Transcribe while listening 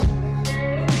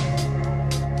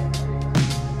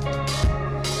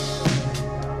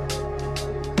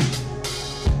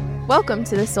Welcome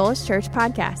to the Soulish Church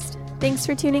podcast. Thanks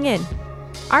for tuning in.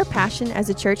 Our passion as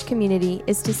a church community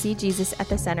is to see Jesus at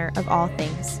the center of all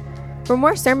things. For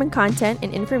more sermon content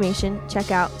and information,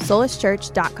 check out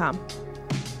soulishchurch.com.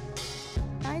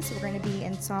 Guys, we're going to be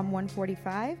in Psalm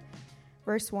 145,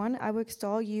 verse 1. I will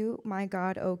extol you, my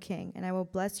God, O King, and I will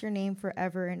bless your name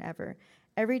forever and ever.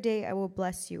 Every day I will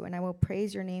bless you, and I will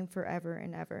praise your name forever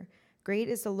and ever. Great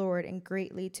is the Lord, and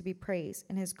greatly to be praised,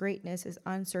 and his greatness is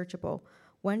unsearchable.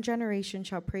 One generation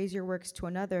shall praise your works to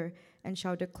another, and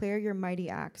shall declare your mighty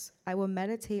acts. I will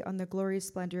meditate on the glorious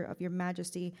splendor of your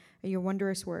majesty and your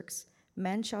wondrous works.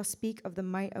 Men shall speak of the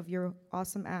might of your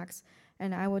awesome acts,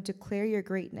 and I will declare your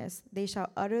greatness. They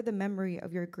shall utter the memory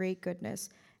of your great goodness,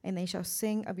 and they shall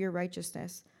sing of your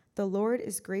righteousness. The Lord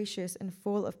is gracious and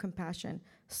full of compassion,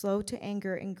 slow to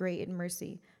anger and great in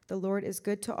mercy. The Lord is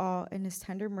good to all, and his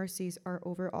tender mercies are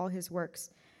over all his works.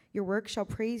 Your work shall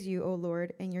praise you, O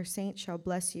Lord, and your saints shall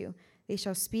bless you. They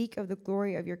shall speak of the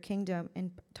glory of your kingdom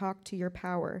and talk to your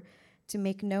power, to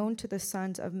make known to the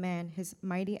sons of man his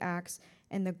mighty acts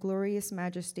and the glorious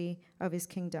majesty of his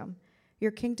kingdom.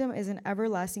 Your kingdom is an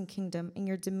everlasting kingdom, and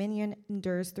your dominion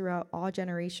endures throughout all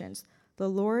generations. The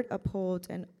Lord upholds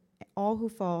and all who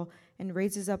fall, and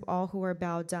raises up all who are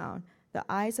bowed down. The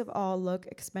eyes of all look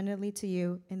expectantly to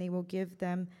you, and they will give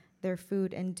them their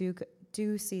food in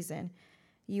due season.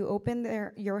 You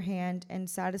open your hand and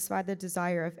satisfy the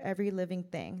desire of every living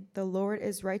thing. The Lord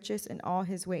is righteous in all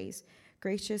his ways,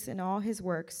 gracious in all his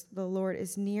works. The Lord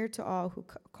is near to all who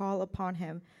call upon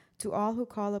him, to all who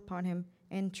call upon him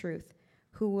in truth,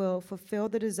 who will fulfill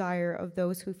the desire of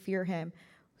those who fear him.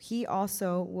 He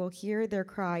also will hear their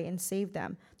cry and save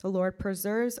them. The Lord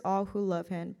preserves all who love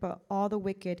him, but all the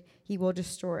wicked he will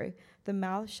destroy. The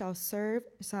mouth shall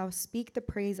speak the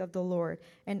praise of the Lord,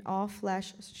 and all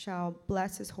flesh shall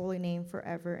bless his holy name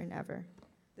forever and ever.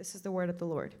 This is the word of the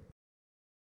Lord.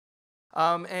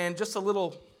 And just a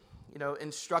little,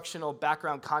 instructional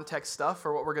background context stuff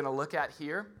for what we're going to look at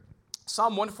here.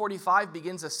 Psalm 145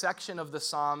 begins a section of the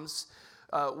Psalms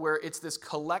where it's this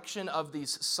collection of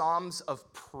these psalms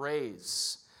of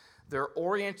praise. They're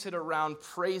oriented around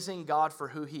praising God for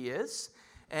who he is.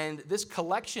 And this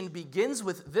collection begins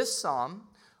with this psalm,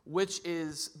 which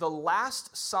is the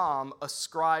last psalm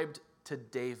ascribed to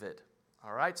David.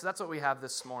 All right, so that's what we have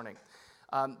this morning.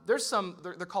 There's some,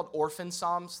 they're called orphan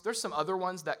psalms. There's some other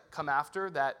ones that come after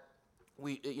that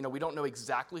we don't know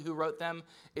exactly who wrote them.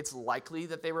 It's likely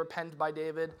that they were penned by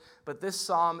David. But this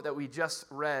psalm that we just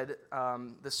read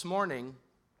this morning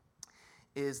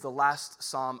is the last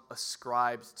psalm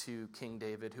ascribed to King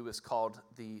David, who is called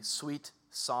the sweet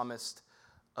psalmist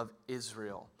of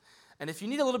Israel. And if you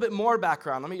need a little bit more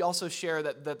background, let me also share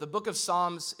that the book of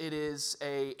Psalms, it is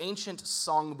an ancient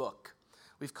songbook.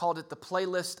 We've called it the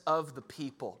playlist of the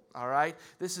people, all right?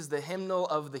 This is the hymnal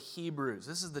of the Hebrews.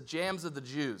 This is the jams of the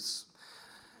Jews.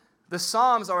 The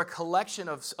Psalms are a collection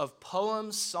of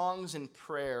poems, songs, and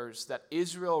prayers that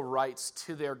Israel writes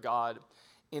to their God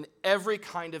in every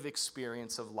kind of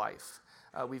experience of life.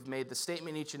 We've made the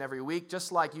statement each and every week,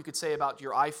 just like you could say about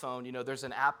your iPhone, there's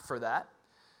an app for that.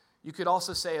 You could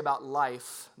also say about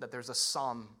life that there's a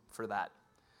psalm for that.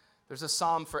 There's a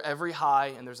psalm for every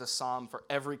high, and there's a psalm for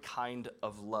every kind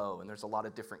of low, and there's a lot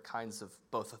of different kinds of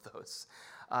both of those.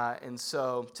 And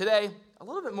so today, a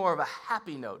little bit more of a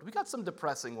happy note. We got some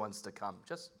depressing ones to come,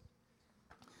 just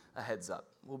a heads up.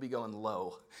 We'll be going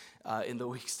low in the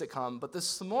weeks to come. But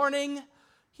this morning,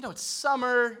 it's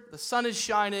summer, the sun is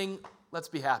shining, let's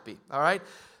be happy, all right?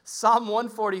 Psalm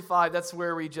 145, that's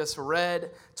where we just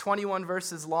read, 21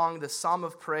 verses long, the Psalm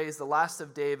of Praise, the last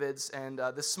of David's. And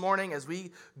this morning, as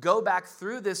we go back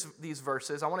through these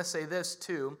verses, I want to say this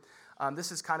too.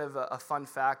 This is kind of a fun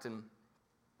fact, and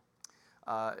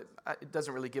it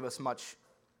doesn't really give us much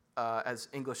as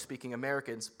English-speaking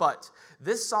Americans, but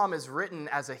this psalm is written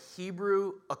as a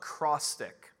Hebrew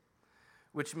acrostic,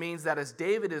 which means that as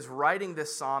David is writing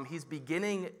this psalm, he's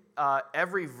beginning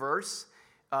every verse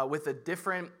with a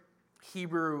different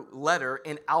Hebrew letter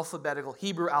in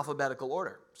Hebrew alphabetical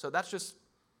order. So that's just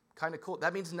kind of cool.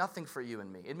 That means nothing for you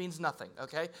and me. It means nothing,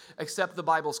 okay? Except the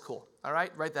Bible's cool, all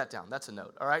right? Write that down. That's a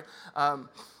note, all right?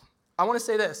 I want to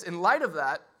say this. In light of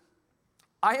that,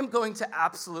 I am going to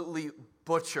absolutely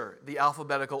butcher the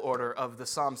alphabetical order of the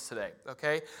Psalms today,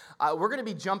 okay? We're going to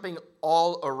be jumping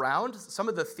all around. Some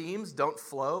of the themes don't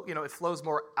flow. It flows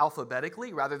more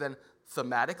alphabetically rather than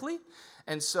thematically.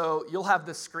 And so you'll have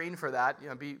the screen for that.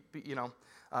 Be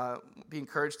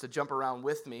encouraged to jump around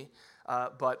with me.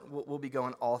 But we'll be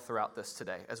going all throughout this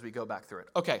today as we go back through it.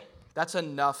 Okay, that's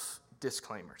enough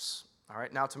disclaimers. All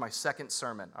right, now to my second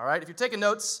sermon. All right, if you're taking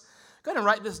notes, Go ahead and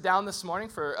write this down this morning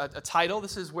for a title.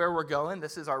 This is where we're going.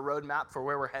 This is our roadmap for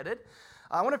where we're headed.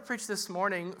 I want to preach this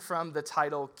morning from the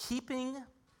title, Keeping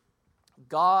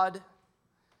God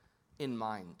in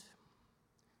Mind.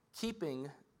 Keeping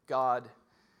God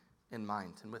in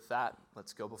mind. And with that,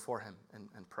 let's go before him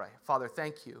and pray. Father,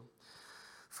 thank you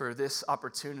for this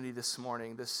opportunity this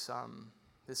morning, this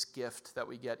gift that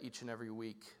we get each and every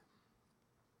week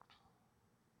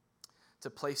to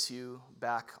place you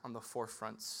back on the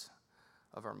forefronts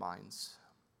of our minds.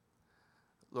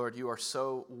 Lord, you are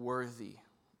so worthy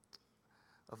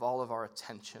of all of our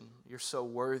attention. You're so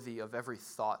worthy of every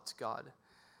thought, God.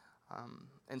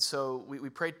 And so we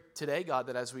pray today, God,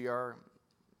 that as we are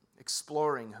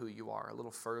exploring who you are a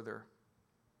little further,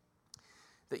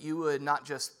 that you would not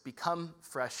just become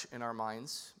fresh in our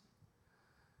minds,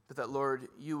 but that, Lord,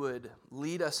 you would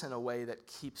lead us in a way that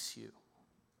keeps you,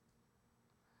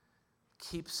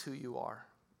 keeps who you are,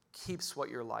 keeps what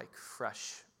you're like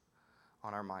fresh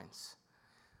on our minds.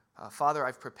 Father,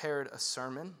 I've prepared a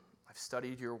sermon. I've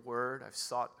studied your word. I've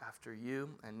sought after you.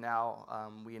 And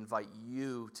now we invite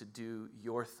you to do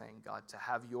your thing, God, to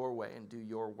have your way and do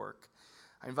your work.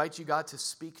 I invite you, God, to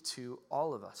speak to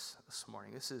all of us this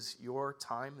morning. This is your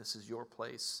time. This is your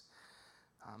place.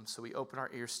 So we open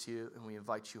our ears to you, and we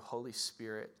invite you, Holy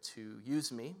Spirit, to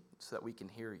use me so that we can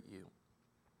hear you.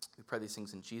 We pray these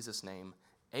things in Jesus' name.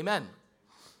 Amen.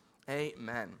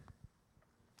 Amen.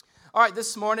 All right,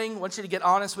 this morning, I want you to get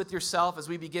honest with yourself as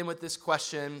we begin with this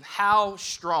question. How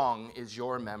strong is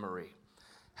your memory?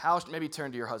 Maybe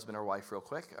turn to your husband or wife real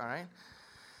quick, all right?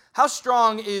 How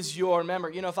strong is your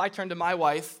memory? You know, if I turn to my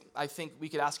wife, I think we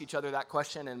could ask each other that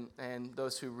question, and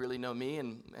those who really know me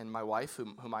and my wife,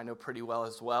 whom I know pretty well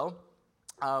as well,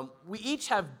 we each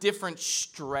have different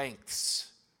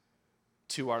strengths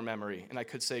to our memory, and I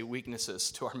could say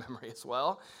weaknesses to our memory as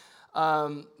well.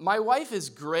 My wife is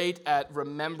great at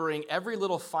remembering every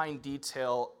little fine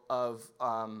detail of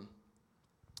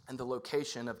and the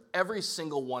location of every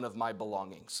single one of my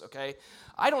belongings, okay?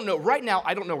 I don't know, right now,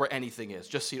 I don't know where anything is,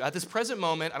 just so you know. At this present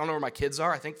moment, I don't know where my kids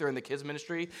are. I think they're in the kids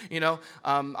ministry, you know.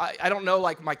 I don't know,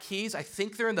 like, my keys. I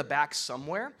think they're in the back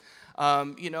somewhere.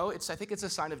 You know, I think it's a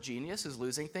sign of genius is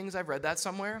losing things. I've read that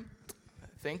somewhere.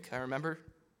 I remember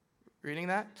reading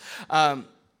that.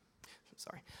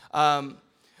 Sorry.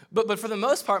 But for the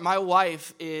most part, my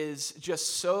wife is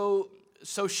just so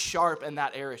sharp in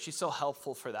that area. She's so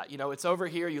helpful for that. You know, it's over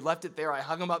here. You left it there. I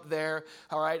hung them up there.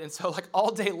 All right. And so, like,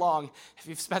 all day long, if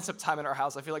you've spent some time in our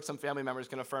house, I feel like some family members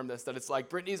can affirm this, that it's like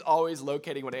Brittany's always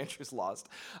locating what Andrew's lost.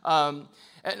 And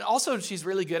also, she's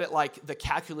really good at, like, the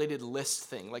calculated list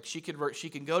thing. Like, she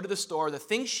can go to the store. The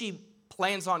thing she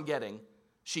plans on getting,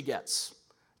 she gets.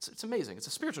 It's amazing. It's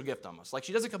a spiritual gift almost. Like,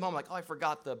 she doesn't come home like, oh, I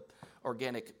forgot the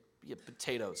organic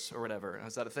potatoes or whatever.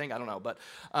 Is that a thing? I don't know. But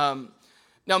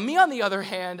now me, on the other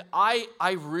hand, my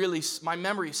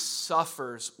memory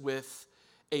suffers with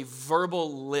a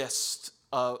verbal list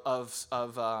of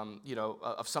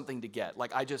something to get.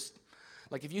 Like,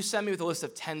 if you send me with a list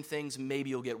of 10 things, maybe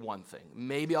you'll get one thing.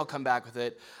 Maybe I'll come back with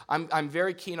it. I'm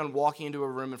very keen on walking into a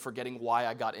room and forgetting why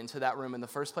I got into that room in the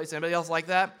first place. Anybody else like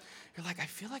that? You're like, I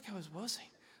feel like I was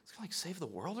like save the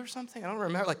world or something. I don't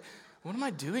remember. Like, what am I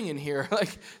doing in here?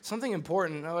 Like, something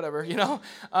important or whatever, you know?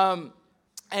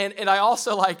 And I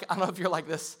also, like, I don't know if you're like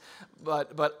this,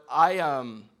 but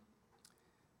I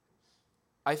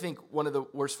think one of the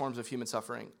worst forms of human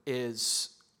suffering is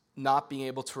not being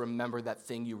able to remember that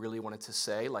thing you really wanted to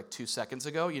say, like 2 seconds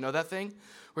ago. You know that thing?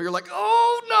 Where you're like,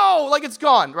 oh, no, like, it's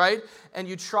gone, right? And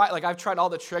you try, like, I've tried all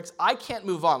the tricks. I can't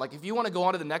move on. Like, if you want to go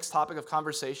on to the next topic of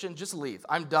conversation, just leave.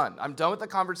 I'm done. I'm done with the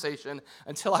conversation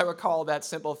until I recall that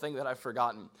simple thing that I've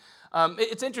forgotten.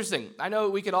 It's interesting. I know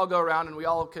we could all go around and we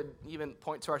all could even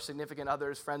point to our significant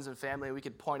others, friends and family, and we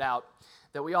could point out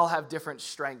that we all have different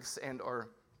strengths and or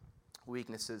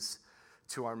weaknesses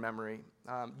to our memory.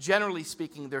 Generally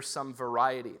speaking, there's some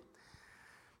variety.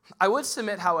 I would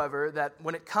submit, however, that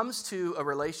when it comes to a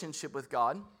relationship with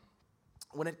God,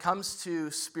 when it comes to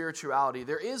spirituality,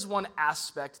 there is one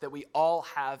aspect that we all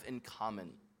have in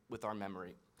common with our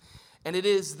memory. And it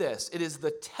is this. It is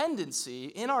the tendency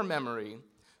in our memory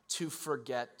to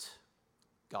forget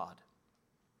God.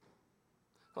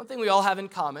 One thing we all have in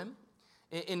common,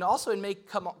 and also it may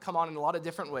come on in a lot of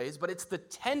different ways, but it's the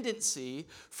tendency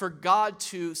for God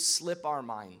to slip our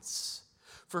minds,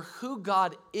 for who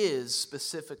God is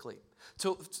specifically,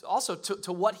 to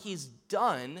what he's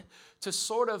done, to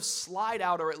sort of slide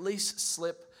out or at least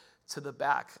slip to the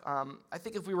back. I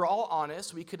think if we were all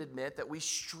honest, we could admit that we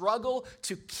struggle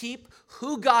to keep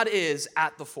who God is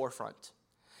at the forefront.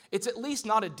 It's at least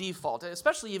not a default,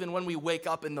 especially even when we wake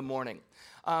up in the morning.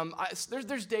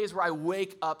 There's days where I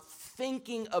wake up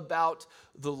thinking about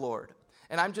the Lord.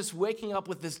 And I'm just waking up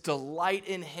with this delight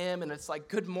in him, and it's like,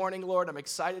 good morning, Lord, I'm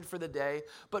excited for the day.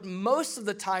 But most of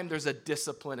the time, there's a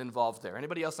discipline involved there.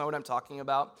 Anybody else know what I'm talking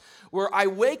about? Where I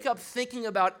wake up thinking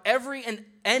about every and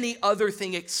any other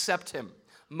thing except him,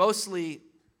 mostly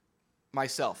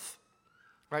myself,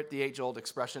 right? The age-old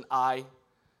expression, I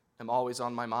am always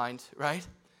on my mind, right?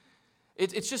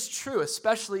 It's just true,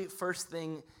 especially first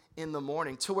thing in the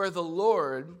morning, to where the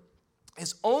Lord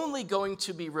is only going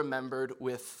to be remembered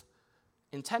with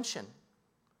intention,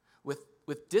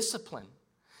 with discipline.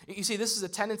 You see, this is a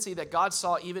tendency that God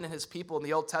saw even in his people in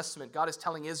the Old Testament. God is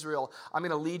telling Israel, I'm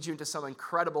going to lead you into some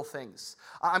incredible things.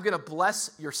 I'm going to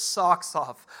bless your socks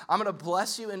off. I'm going to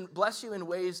bless you in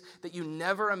ways that you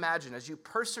never imagined as you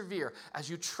persevere, as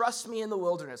you trust me in the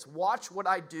wilderness. Watch what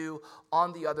I do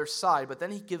on the other side. But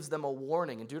then he gives them a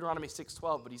warning in Deuteronomy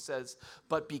 6:12, but he says,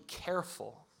 but be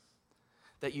careful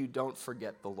that you don't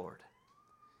forget the Lord.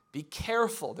 Be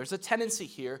careful. There's a tendency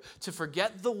here to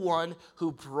forget the one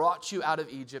who brought you out of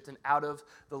Egypt and out of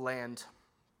the land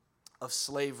of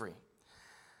slavery.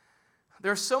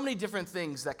 There are so many different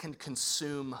things that can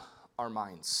consume our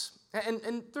minds.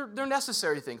 And they're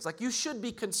necessary things. Like you should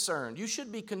be concerned. You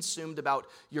should be consumed about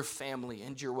your family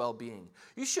and your well-being.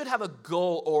 You should have a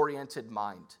goal-oriented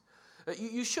mind.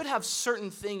 You should have certain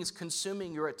things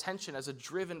consuming your attention as a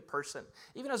driven person,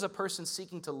 even as a person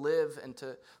seeking to live and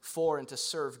to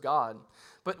serve God.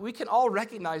 But we can all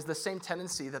recognize the same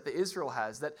tendency that Israel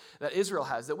has, that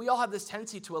we all have this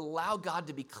tendency to allow God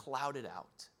to be clouded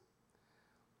out,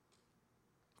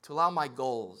 to allow my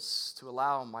goals, to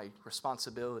allow my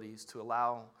responsibilities, to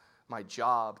allow my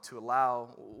job, to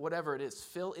allow whatever it is,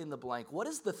 fill in the blank. What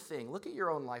is the thing? Look at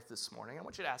your own life this morning. I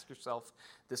want you to ask yourself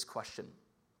this question.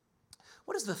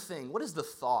 What is the thing, what is the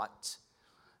thought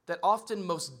that often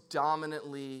most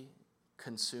dominantly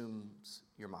consumes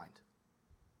your mind?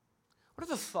 What are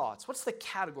the thoughts? What's the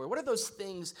category? What are those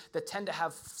things that tend to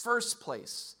have first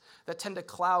place, that tend to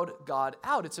cloud God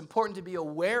out? It's important to be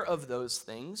aware of those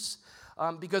things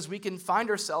because we can find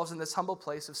ourselves in this humble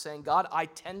place of saying, God, I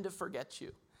tend to forget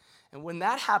you. And when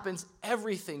that happens,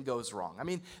 everything goes wrong. I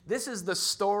mean, this is the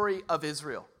story of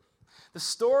Israel. The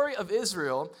story of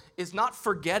Israel is not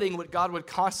forgetting what God would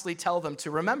constantly tell them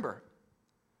to remember.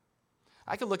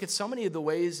 I could look at so many of the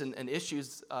ways and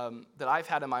issues that I've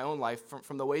had in my own life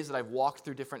from the ways that I've walked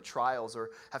through different trials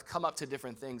or have come up to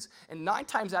different things. And 9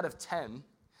 times out of 10,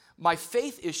 my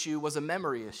faith issue was a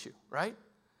memory issue, right?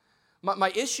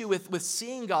 My issue with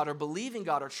seeing God or believing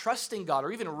God or trusting God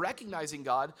or even recognizing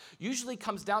God usually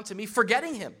comes down to me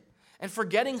forgetting him and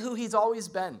forgetting who he's always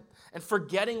been and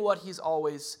forgetting what he's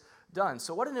always done.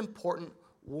 So what an important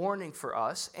warning for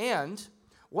us, and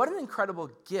what an incredible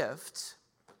gift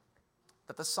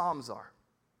that the Psalms are.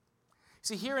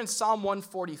 See, here in Psalm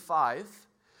 145,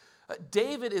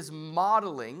 David is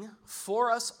modeling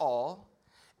for us all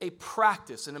a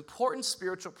practice, an important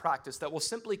spiritual practice that we'll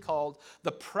simply call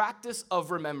the practice of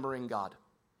remembering God.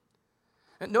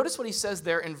 And notice what he says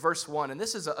there in verse 1, and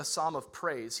this is a psalm of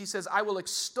praise. He says, I will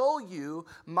extol you,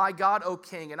 my God, O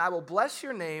King, and I will bless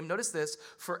your name, notice this,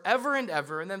 forever and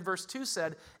ever. And then verse 2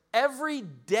 said, every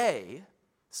day,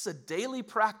 this is a daily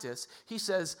practice, he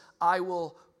says, I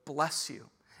will bless you,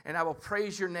 and I will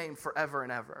praise your name forever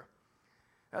and ever.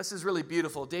 Now, this is really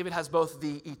beautiful. David has both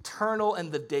the eternal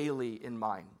and the daily in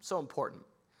mind. So important.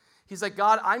 He's like,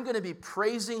 God, I'm going to be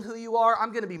praising who you are.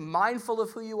 I'm going to be mindful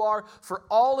of who you are for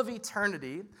all of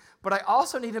eternity. But I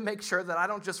also need to make sure that I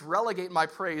don't just relegate my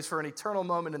praise for an eternal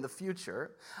moment in the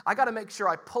future. I got to make sure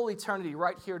I pull eternity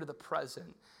right here to the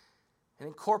present and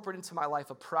incorporate into my life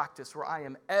a practice where I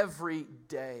am every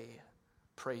day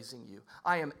praising you.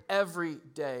 I am every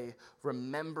day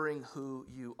remembering who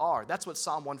you are. That's what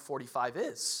Psalm 145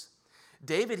 is.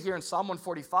 David here in Psalm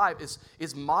 145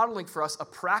 is modeling for us a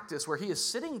practice where he is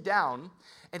sitting down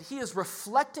and he is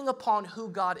reflecting upon who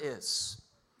God is.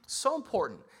 So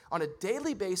important. On a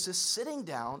daily basis, sitting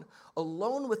down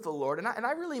alone with the Lord. And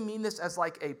I really mean this as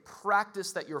like a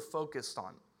practice that you're focused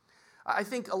on. I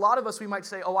think a lot of us, we might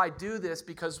say, oh, I do this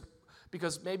because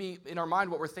maybe in our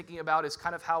mind what we're thinking about is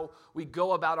kind of how we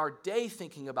go about our day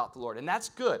thinking about the Lord. And that's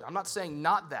good. I'm not saying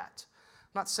not that.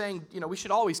 I'm not saying, we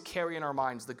should always carry in our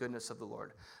minds the goodness of the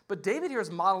Lord. But David here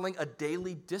is modeling a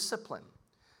daily discipline.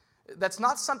 That's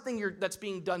not something that's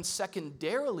being done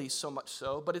secondarily so much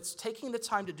so, but it's taking the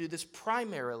time to do this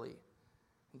primarily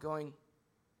and going,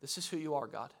 this is who you are,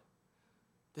 God.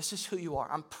 This is who you are.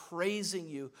 I'm praising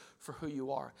you for who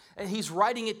you are. And he's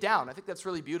writing it down. I think that's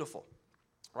really beautiful,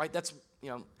 right? That's,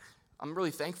 I'm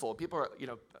really thankful. People are,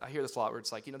 I hear this a lot where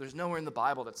it's like, there's nowhere in the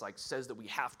Bible that's like says that we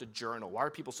have to journal. Why are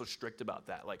people so strict about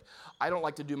that? Like, I don't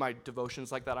like to do my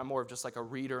devotions like that. I'm more of just like a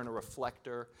reader and a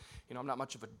reflector. I'm not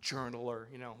much of a journaler,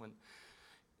 and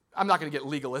I'm not going to get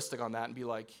legalistic on that and be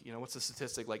like, what's the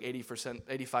statistic? Like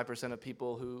 85% of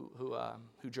people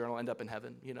who journal end up in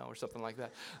heaven, or something like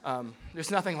that.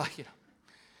 There's nothing like,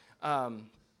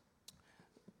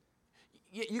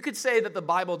 you could say that the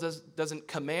Bible doesn't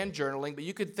command journaling, but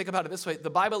you could think about it this way. The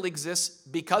Bible exists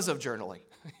because of journaling.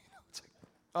 It's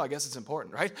like, I guess it's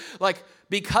important, right? Like,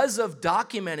 because of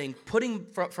documenting, putting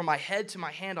from my head to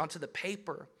my hand onto the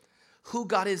paper who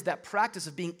God is, that practice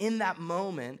of being in that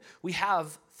moment, we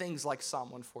have things like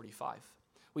Psalm 145.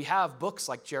 We have books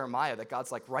like Jeremiah that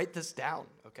God's like, write this down,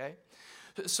 okay?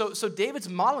 So David's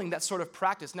modeling that sort of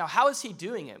practice. Now, how is he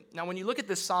doing it? Now, when you look at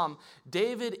this psalm,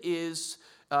 David is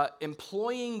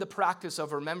employing the practice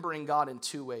of remembering God in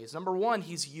two ways. Number one,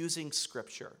 he's using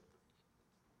Scripture.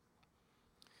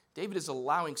 David is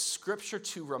allowing Scripture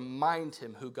to remind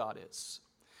him who God is.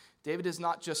 David is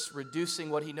not just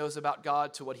reducing what he knows about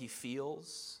God to what he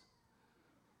feels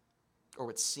or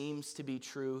what seems to be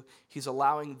true. He's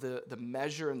allowing the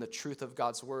measure and the truth of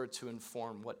God's word to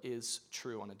inform what is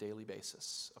true on a daily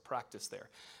basis, a practice there.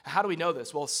 How do we know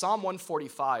this? Well, Psalm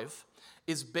 145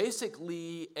 is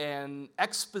basically an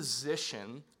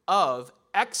exposition of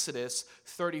Exodus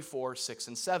 34, 6,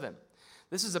 and 7.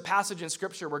 This is a passage in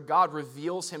Scripture where God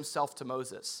reveals himself to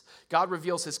Moses. God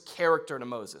reveals his character to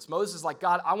Moses. Moses is like,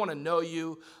 God, I want to know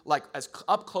you like as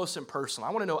up close and personal.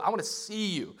 I want to see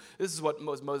you. This is what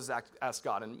Moses asked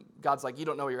God. And God's like, you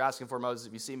don't know what you're asking for, Moses.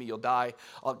 If you see me, you'll die.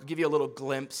 I'll give you a little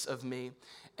glimpse of me,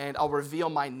 and I'll reveal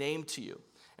my name to you.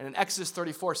 And in Exodus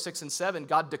 34, 6 and 7,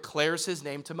 God declares his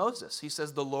name to Moses. He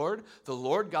says, the Lord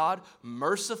God,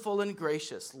 merciful and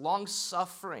gracious,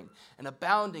 long-suffering and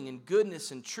abounding in goodness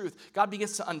and truth. God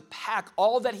begins to unpack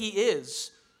all that he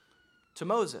is to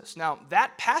Moses. Now,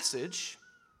 that passage,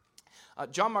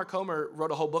 John Mark Comer wrote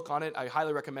a whole book on it. I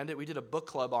highly recommend it. We did a book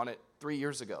club on it 3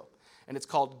 years ago. And it's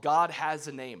called God Has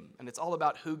a Name. And it's all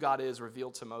about who God is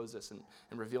revealed to Moses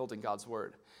and revealed in God's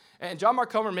word. And John Mark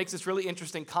Comer makes this really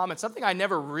interesting comment, something I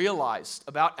never realized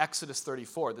about Exodus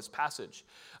 34, this passage.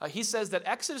 He says that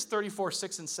Exodus 34,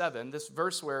 6 and 7, this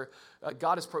verse where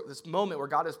this moment where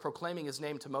God is proclaiming his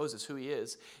name to Moses, who he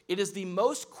is, it is the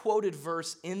most quoted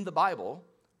verse in the Bible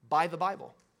by the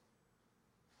Bible.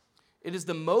 It is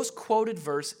the most quoted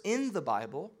verse in the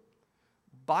Bible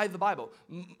by the Bible.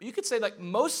 You could say like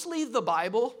mostly the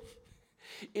Bible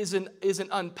is an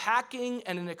unpacking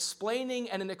and an explaining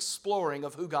and an exploring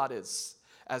of who God is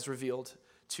as revealed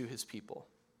to his people.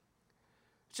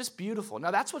 It's just beautiful.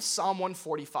 Now that's what Psalm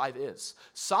 145 is.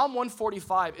 Psalm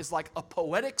 145 is like a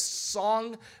poetic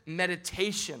song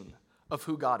meditation of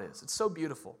who God is. It's so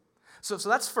beautiful. So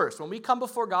that's first. When we come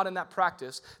before God in that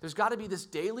practice, there's got to be this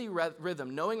daily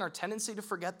rhythm, knowing our tendency to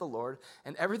forget the Lord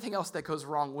and everything else that goes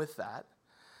wrong with that.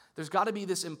 There's got to be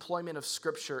this employment of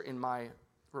Scripture in my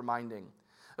reminding.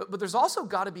 But there's also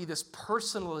got to be this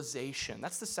personalization.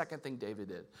 That's the second thing David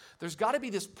did. There's got to be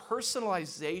this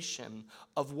personalization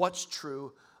of what's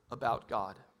true about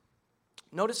God.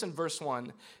 Notice in verse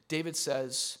 1, David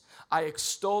says, I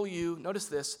extol you, notice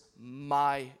this,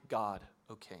 my God,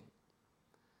 O King.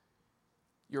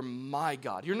 You're my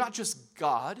God. You're not just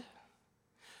God.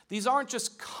 These aren't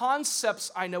just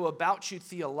concepts I know about you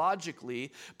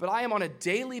theologically, but I am on a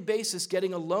daily basis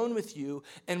getting alone with you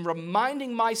and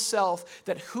reminding myself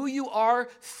that who you are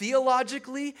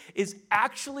theologically is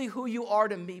actually who you are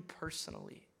to me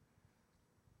personally.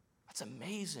 That's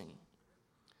amazing.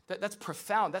 That's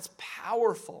profound. That's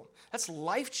powerful. That's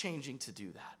life-changing to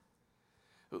do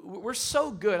that. We're so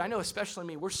good, I know especially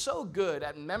me, we're so good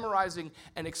at memorizing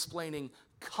and explaining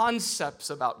concepts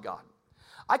about God.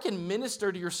 I can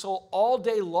minister to your soul all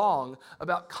day long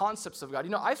about concepts of God.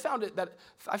 I found that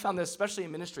especially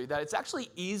in ministry, that it's actually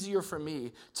easier for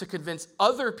me to convince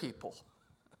other people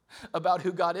about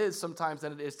who God is sometimes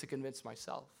than it is to convince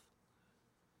myself.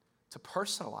 To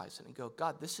personalize it and go,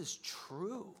 God, this is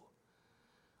true.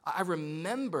 I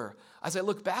remember, as I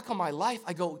look back on my life,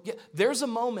 I go, yeah, there's a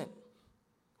moment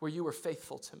where you were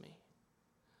faithful to me.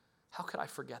 How could I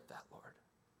forget that, Lord?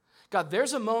 God,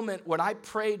 there's a moment when I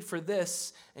prayed for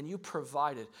this and you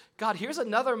provided. God, here's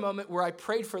another moment where I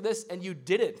prayed for this and you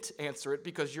didn't answer it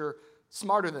because you're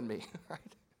smarter than me, right?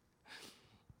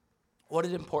 What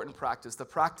an important practice, the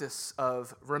practice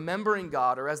of remembering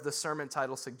God, or as the sermon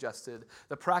title suggested,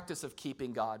 the practice of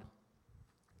keeping God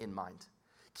in mind.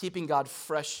 Keeping God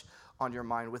fresh on your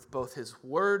mind with both his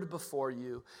word before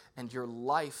you and your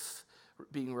life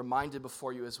being reminded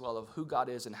before you as well of who God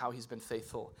is and how he's been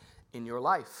faithful in your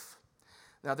life.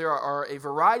 Now, there are a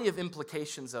variety of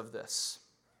implications of this.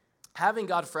 Having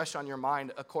God fresh on your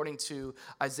mind, according to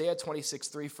Isaiah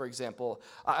 26:3, for example,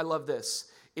 I love this.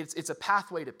 It's a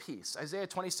pathway to peace. Isaiah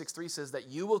 26:3 says that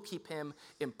you will keep him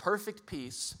in perfect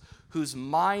peace, whose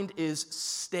mind is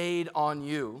stayed on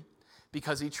you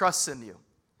because he trusts in you.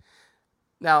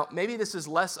 Now, maybe this is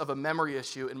less of a memory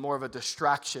issue and more of a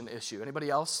distraction issue. Anybody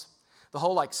else? The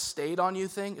whole stayed on you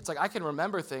thing, it's like I can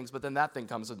remember things, but then that thing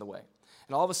comes in the way.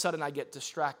 And all of a sudden I get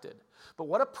distracted. But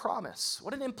what a promise,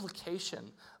 what an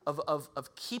implication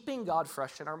of keeping God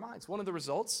fresh in our minds. One of the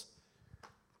results,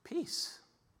 peace.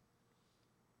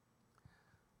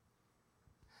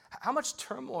 How much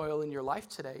turmoil in your life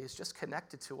today is just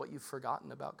connected to what you've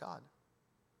forgotten about God?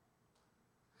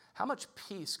 How much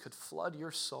peace could flood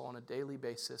your soul on a daily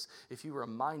basis if you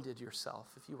reminded yourself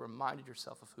of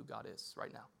who God is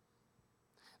right now?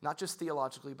 Not just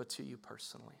theologically, but to you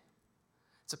personally.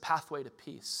 It's a pathway to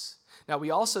peace. Now,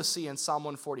 we also see in Psalm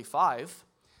 145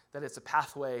 that it's a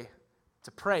pathway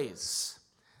to praise.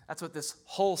 That's what this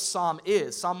whole psalm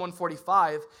is. Psalm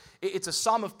 145, it's a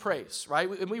psalm of praise, right?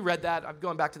 And we read that. I'm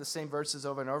going back to the same verses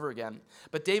over and over again.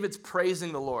 But David's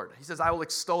praising the Lord. He says, I will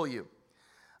extol you.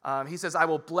 He says, I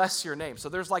will bless your name. So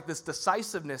there's this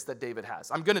decisiveness that David has.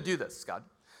 I'm going to do this, God.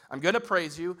 I'm going to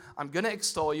praise you. I'm going to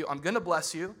extol you. I'm going to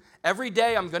bless you. Every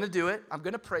day I'm going to do it. I'm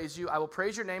going to praise you. I will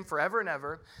praise your name forever and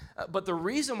ever. But the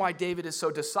reason why David is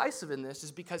so decisive in this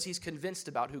is because he's convinced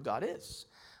about who God is.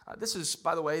 This is,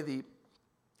 by the way, the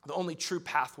only true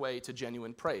pathway to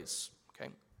genuine praise. Okay,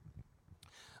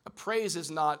 praise is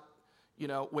not,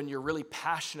 when you're really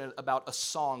passionate about a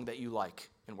song that you like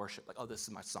in worship. Like, oh, this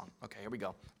is my song. Okay, here we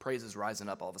go. Praise is rising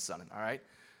up all of a sudden. All right.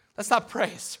 That's not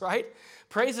praise, right?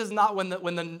 Praise is not when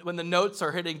the notes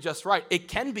are hitting just right. It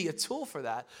can be a tool for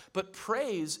that, but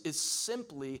praise is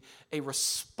simply a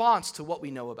response to what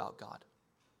we know about God.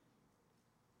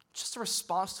 Just a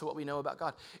response to what we know about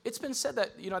God. It's been said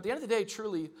that, at the end of the day,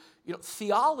 truly,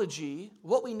 theology,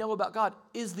 what we know about God,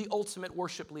 is the ultimate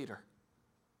worship leader.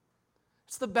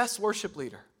 It's the best worship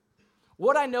leader.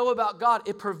 What I know about God,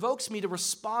 it provokes me to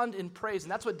respond in praise.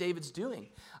 And that's what David's doing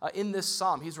in this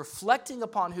psalm. He's reflecting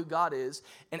upon who God is.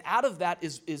 And out of that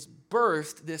is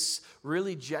birthed this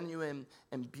really genuine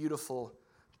and beautiful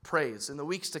praise. In the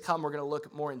weeks to come, we're going to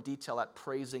look more in detail at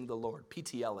praising the Lord.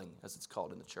 PTLing, as it's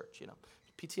called in the church.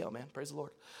 PTL, man. Praise the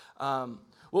Lord.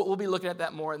 We'll be looking at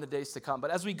that more in the days to come. But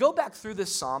as we go back through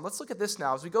this psalm, let's look at this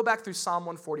now. As we go back through Psalm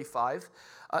 145,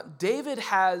 David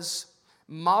has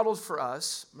modeled for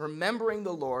us remembering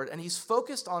the Lord, and he's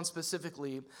focused on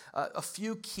specifically a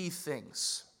few key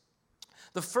things.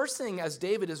 The first thing, as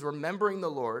David is remembering the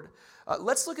Lord,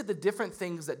 let's look at the different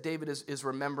things that David is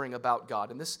remembering about God.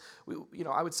 And this,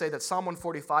 I would say that Psalm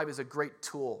 145 is a great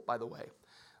tool, by the way.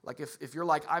 Like if you're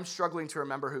like, I'm struggling to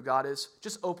remember who God is,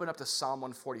 just open up to Psalm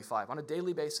 145 on a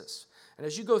daily basis. And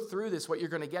as you go through this, what you're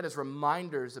going to get is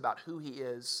reminders about who he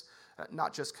is,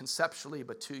 not just conceptually,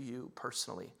 but to you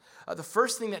personally. The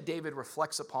first thing that David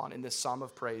reflects upon in this psalm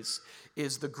of praise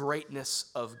is the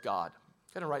greatness of God.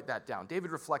 I'm going to write that down.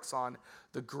 David reflects on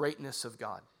the greatness of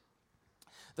God.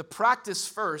 The practice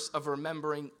first of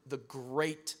remembering the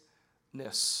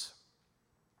greatness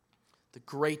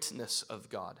of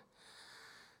God.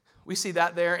 We see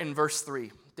that there in verse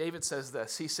 3. David says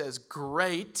this. He says,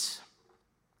 great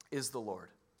is the Lord.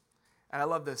 And I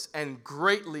love this. And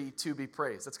greatly to be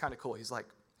praised. That's kind of cool. He's like,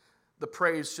 the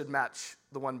praise should match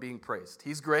the one being praised.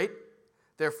 He's great.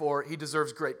 Therefore, he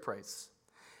deserves great praise.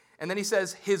 And then he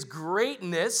says, his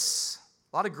greatness,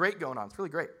 a lot of great going on. It's really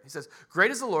great. He says,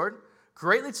 great is the Lord,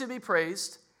 greatly to be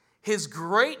praised. His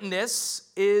greatness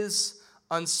is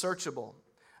unsearchable.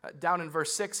 Down in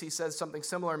verse 6, he says something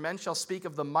similar. Men shall speak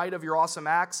of the might of your awesome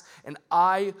acts, and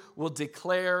I will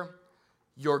declare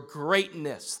your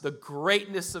greatness, the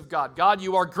greatness of God. God,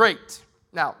 you are great.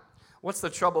 Now, what's the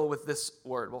trouble with this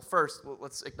word? Well, first,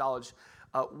 let's acknowledge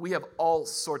we have all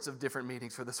sorts of different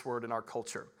meanings for this word in our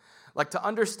culture. Like to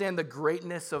understand the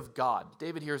greatness of God.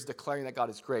 David here is declaring that God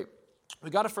is great.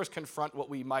 We've got to first confront what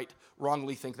we might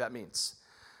wrongly think that means.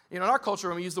 In our culture,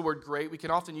 when we use the word great, we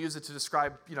can often use it to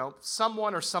describe,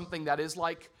 someone or something that is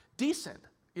like decent,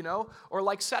 or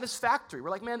like satisfactory. We're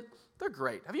like, man, they're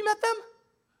great. Have you met them?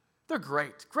 They're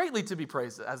great, greatly to be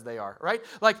praised as they are, right?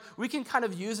 Like we can kind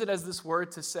of use it as this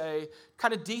word to say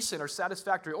kind of decent or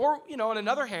satisfactory. Or, on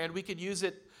another hand, we could use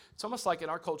it, it's almost like in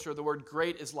our culture, the word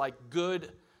great is like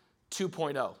good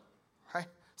 2.0, right?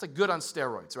 It's like good on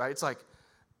steroids, right? It's like,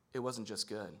 it wasn't just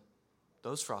good.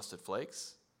 Those Frosted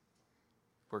Flakes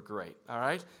were great, all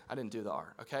right? I didn't do the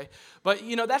R, okay? But,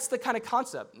 that's the kind of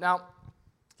concept. Now,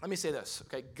 let me say this,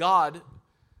 okay? God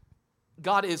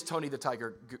God is Tony the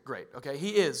Tiger great, okay? He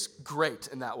is great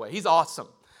in that way. He's awesome.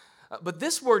 But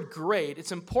this word great,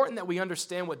 it's important that we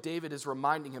understand what David is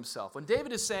reminding himself. When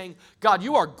David is saying, God,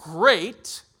 you are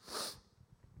great,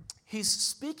 he's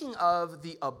speaking of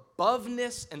the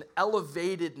aboveness and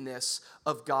elevatedness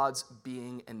of God's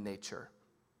being and nature.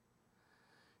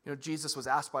 You know, Jesus was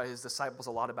asked by his disciples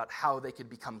a lot about how they could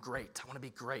become great. I want to be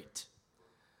great.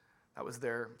 That was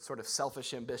their sort of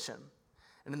selfish ambition.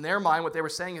 And in their mind, what they were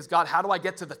saying is, God, how do I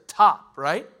get to the top,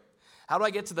 right? How do I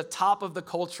get to the top of the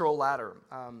cultural ladder?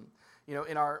 You know,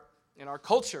 in our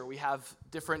culture, we have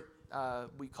different,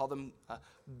 we call them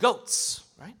goats,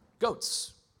 right?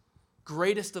 Goats.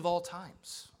 Greatest of all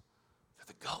times. They're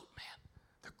the goat, man.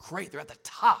 They're great. They're at the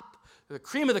top. They're the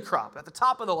cream of the crop, at the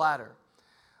top of the ladder.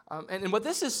 And what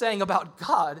this is saying about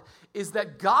God is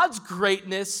that God's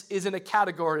greatness is in a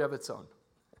category of its own.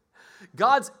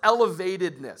 God's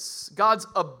elevatedness, God's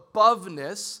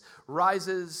aboveness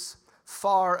rises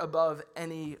far above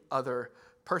any other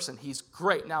person. He's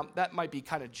great. Now, that might be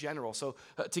kind of general. So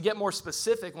to get more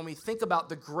specific, when we think about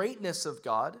the greatness of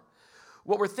God,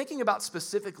 what we're thinking about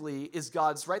specifically is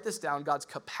God's, write this down, God's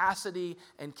capacity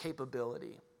and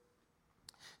capability.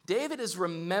 David is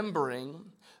remembering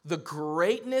the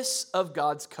greatness of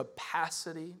God's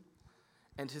capacity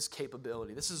and his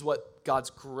capability. This is what God's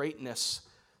greatness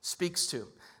speaks to.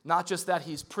 Not just that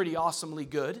he's pretty awesomely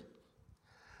good,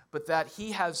 but that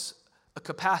he has a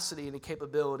capacity and a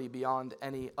capability beyond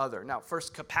any other. Now,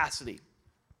 first, capacity.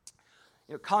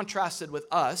 You know, contrasted with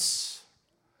us,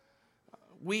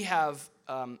 we have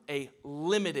a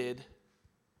limited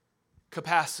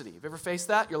capacity. Have you ever faced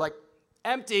that? You're like,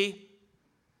 empty,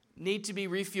 need to be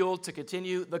refueled to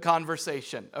continue the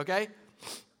conversation, okay?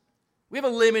 We have a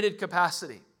limited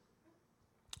capacity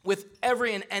with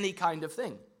every and any kind of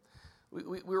thing.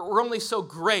 We're only so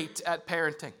great at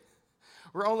parenting.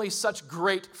 We're only such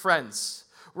great friends.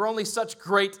 We're only such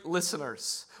great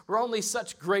listeners. We're only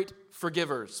such great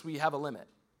forgivers. We have a limit.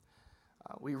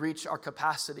 We reach our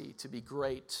capacity to be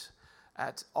great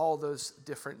at all those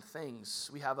different things.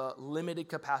 We have a limited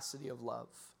capacity of love.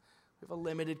 We have a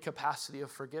limited capacity of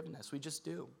forgiveness. We just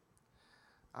do.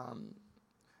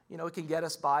 You know, it can get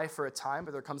us by for a time,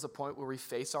 but there comes a point where we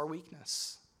face our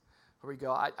weakness. Where we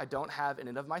go, I don't have in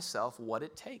and of myself what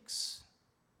it takes.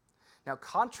 Now,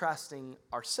 contrasting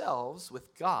ourselves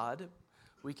with God,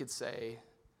 we could say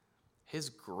his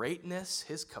greatness,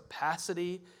 his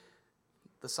capacity,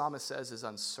 the psalmist says, is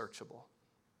unsearchable.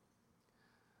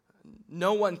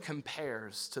 No one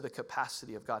compares to the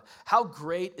capacity of God. How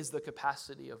great is the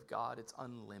capacity of God? It's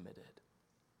unlimited.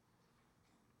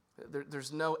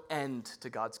 There's no end to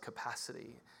God's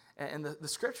capacity. And the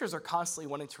scriptures are constantly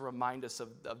wanting to remind us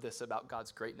of this about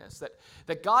God's greatness,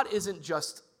 that God isn't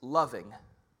just loving,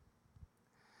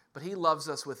 but he loves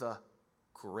us with a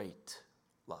great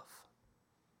love.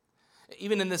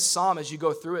 Even in this psalm, as you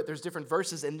go through it, there's different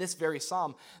verses in this very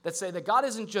psalm that say that God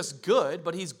isn't just good,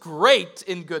 but he's great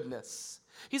in goodness.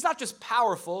 He's not just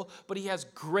powerful, but he has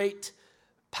great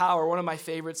power. One of my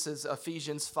favorites is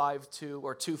Ephesians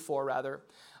 2:4 rather.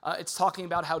 It's talking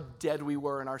about how dead we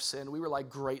were in our sin. We were like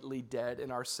greatly dead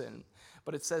in our sin.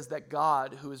 But it says that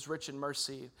God, who is rich in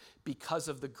mercy, because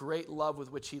of the great love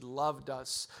with which he loved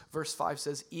us, verse 5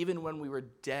 says, even when we were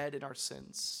dead in our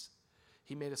sins,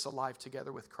 he made us alive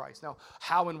together with Christ. Now,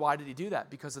 how and why did he do that?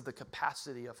 Because of the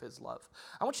capacity of his love.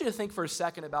 I want you to think for a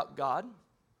second about God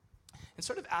and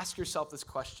sort of ask yourself this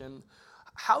question.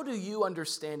 How do you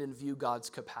understand and view God's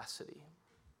capacity?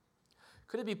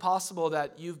 Could it be possible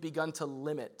that you've begun to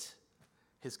limit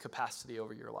his capacity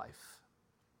over your life?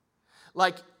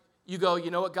 Like you go,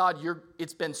 you know what, God,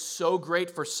 it's been so great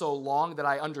for so long that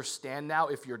I understand now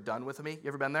if you're done with me. You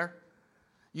ever been there?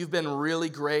 You've been really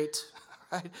great.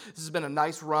 Right? This has been a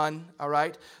nice run, all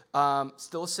right?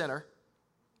 Still a sinner.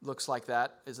 Looks like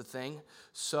that is a thing.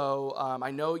 So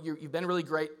I know you've been really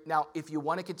great. Now, if you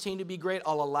want to continue to be great,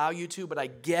 I'll allow you to, but I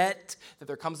get that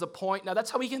there comes a point. Now,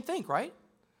 that's how we can think, right?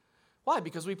 Why?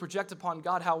 Because we project upon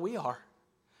God how we are.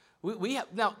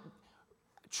 Now,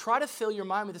 try to fill your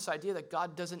mind with this idea that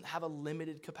God doesn't have a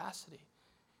limited capacity.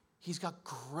 He's got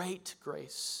great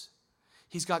grace.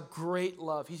 He's got great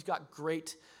love. He's got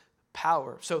great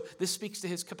power. So this speaks to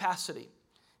his capacity.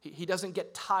 He doesn't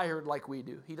get tired like we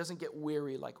do. He doesn't get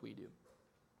weary like we do.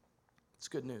 It's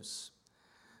good news.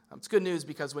 It's good news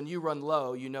because when you run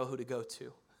low, you know who to go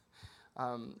to.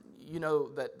 You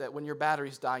know that when your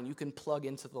battery's dying, you can plug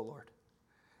into the Lord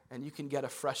and you can get a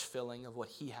fresh filling of what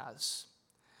he has.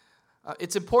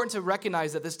 It's important to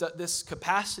recognize that this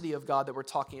capacity of God that we're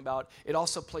talking about, it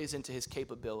also plays into his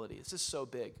capability. This is so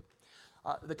big.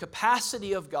 The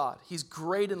capacity of God, he's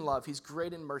great in love, he's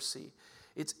great in mercy.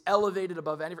 It's elevated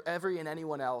above every and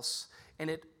anyone else, and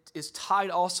it is tied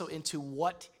also into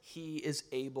what he is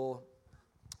able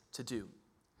to do.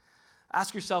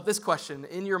 Ask yourself this question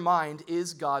in your mind: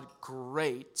 is God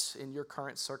great in your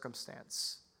current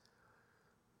circumstance?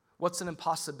 What's an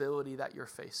impossibility that you're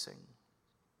facing?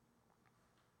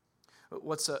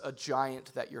 What's a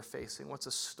giant that you're facing? What's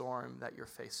a storm that you're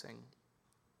facing?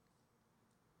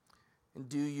 And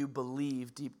do you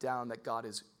believe deep down that God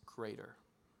is greater?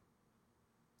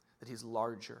 That he's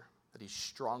larger, that he's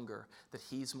stronger, that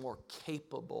he's more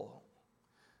capable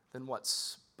than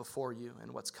what's before you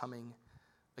and what's coming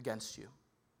against you?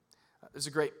 There's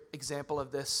a great example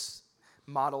of this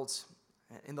modeled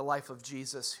in the life of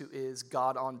Jesus, who is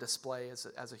God on display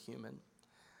as a human.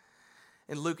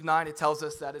 In Luke 9, it tells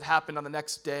us that it happened on the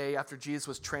next day after Jesus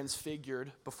was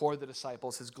transfigured before the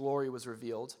disciples. His glory was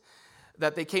revealed.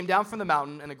 That they came down from the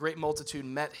mountain, and a great multitude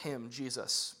met him,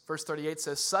 Jesus. Verse 38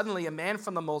 says, "Suddenly a man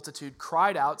from the multitude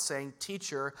cried out, saying,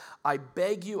 'Teacher, I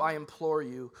beg you, I implore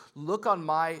you, look on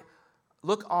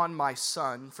my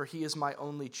son, for he is my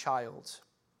only child.'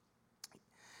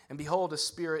 And behold, a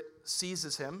spirit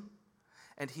seizes him,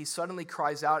 and he suddenly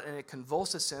cries out, and it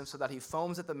convulses him so that he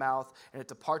foams at the mouth, and it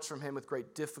departs from him with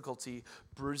great difficulty,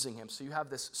 bruising him." So you have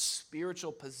this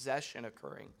spiritual possession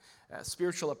occurring,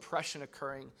 spiritual oppression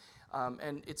occurring.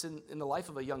 And it's in the life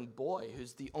of a young boy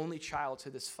who's the only child to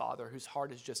this father, whose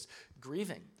heart is just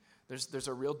grieving. There's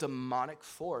a real demonic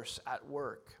force at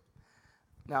work.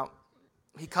 Now,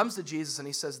 he comes to Jesus and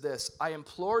he says this: "I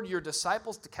implored your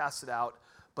disciples to cast it out,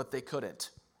 but they couldn't."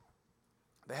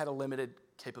 They had a limited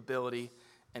capability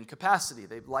and capacity.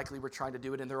 They likely were trying to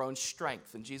do it in their own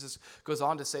strength. And Jesus goes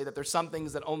on to say that there's some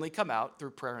things that only come out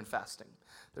through prayer and fasting.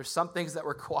 There's some things that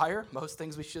require, most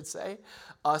things we should say,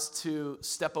 us to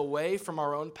step away from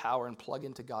our own power and plug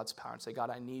into God's power and say, "God,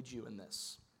 I need you in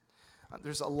this."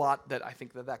 There's a lot that I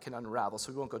think that can unravel,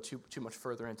 so we won't go too much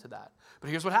further into that. But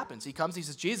here's what happens. He comes, he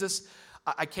says, "Jesus,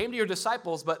 I came to your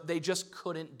disciples, but they just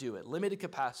couldn't do it." Limited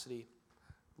capacity,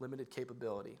 limited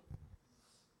capability.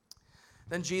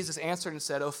 Then Jesus answered and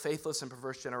said, "O faithless and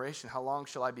perverse generation, how long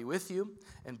shall I be with you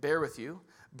and bear with you?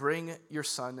 Bring your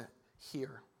son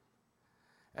here."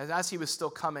 And as he was still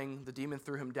coming, the demon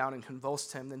threw him down and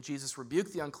convulsed him. Then Jesus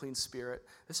rebuked the unclean spirit.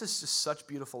 This is just such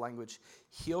beautiful language.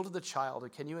 Healed the child, or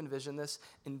can you envision this?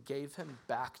 And gave him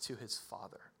back to his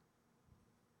father.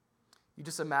 You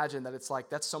just imagine that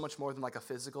that's so much more than like a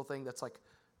physical thing. That's like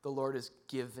the Lord is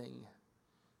giving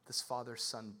this father's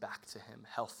son back to him,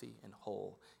 healthy and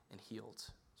whole and healed.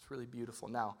 It's really beautiful.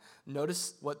 Now,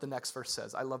 notice what the next verse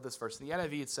says. I love this verse. In the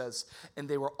NIV, it says, "And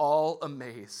they were all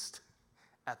amazed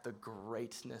at the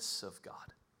greatness of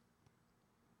God."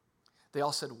 They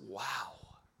all said,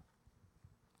 "Wow,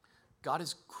 God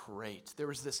is great." There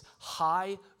was this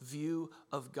high view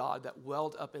of God that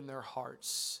welled up in their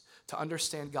hearts to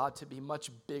understand God to be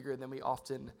much bigger than we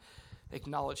often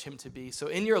acknowledge him to be. So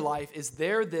in your life, is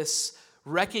there this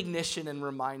recognition and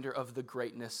reminder of the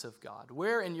greatness of God?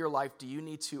 Where in your life do you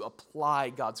need to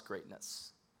apply God's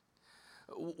greatness?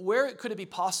 Where could it be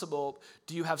possible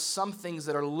do you have some things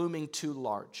that are looming too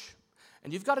large?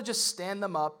 And you've got to just stand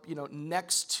them up,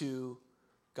 next to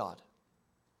God.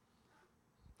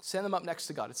 Stand them up next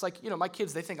to God. It's like, my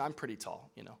kids, they think I'm pretty tall,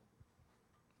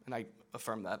 And I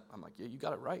affirm that. I'm like, yeah, you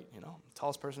got it right, I'm the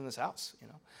tallest person in this house,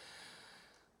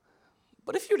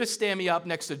 But if you were to stand me up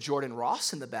next to Jordan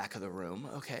Ross in the back of the room,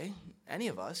 okay, any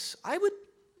of us, I would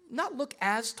not look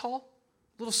as tall,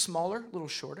 a little smaller, a little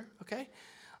shorter, okay?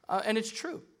 And it's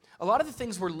true. A lot of the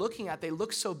things we're looking at, they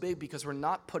look so big because we're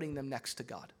not putting them next to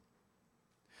God.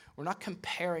 We're not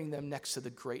comparing them next to the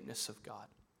greatness of God.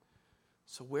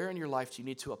 So where in your life do you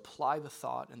need to apply the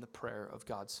thought and the prayer of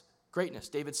God's greatness?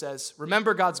 David says,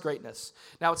 remember God's greatness.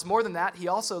 Now, it's more than that. He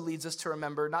also leads us to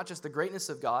remember not just the greatness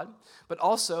of God, but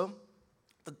also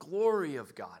the glory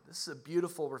of God. This is a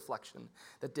beautiful reflection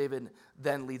that David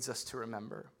then leads us to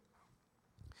remember.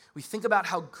 We think about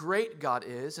how great God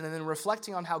is, and then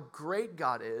reflecting on how great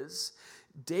God is,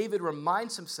 David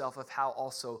reminds himself of how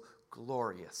also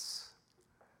glorious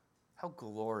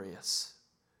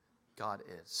God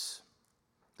is.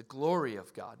 The glory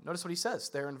of God. Notice what he says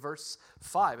there in verse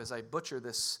 5 as I butcher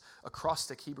this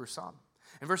acrostic Hebrew psalm.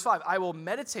 In verse 5, "I will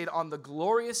meditate on the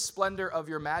glorious splendor of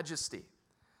your majesty."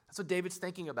 That's what David's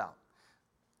thinking about.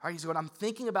 All right, he's going, I'm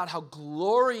thinking about how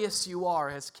glorious you are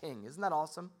as king. Isn't that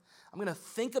awesome? I'm going to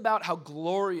think about how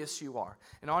glorious you are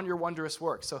and on your wondrous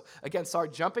work. So again, sorry,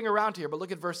 jumping around here, but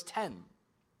look at verse 10.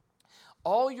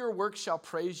 "All your works shall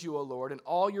praise you, O Lord, and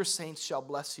all your saints shall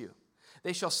bless you.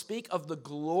 They shall speak of the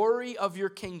glory of your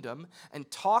kingdom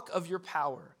and talk of your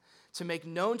power, to make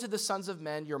known to the sons of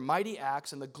men your mighty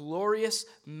acts and the glorious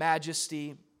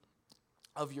majesty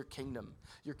of your kingdom.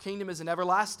 Your kingdom is an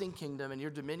everlasting kingdom, and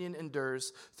your dominion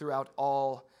endures throughout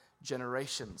all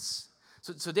generations.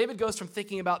 So David goes from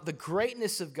thinking about the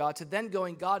greatness of God to then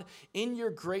going, God, in your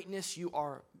greatness you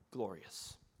are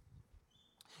glorious.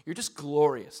 You're just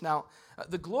glorious. Now,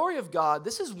 the glory of God,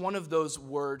 this is one of those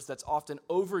words that's often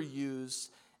overused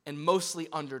and mostly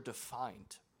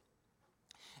underdefined.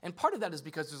 And part of that is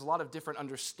because there's a lot of different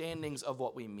understandings of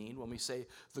what we mean when we say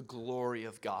the glory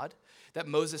of God. That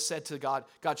Moses said to God,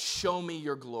 God, show me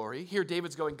your glory. Here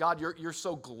David's going, God, you're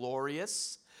so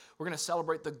glorious. We're going to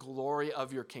celebrate the glory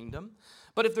of your kingdom.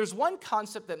 But if there's one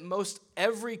concept that most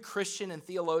every Christian and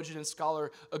theologian and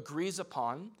scholar agrees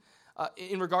upon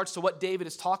in regards to what David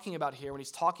is talking about here when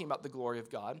he's talking about the glory of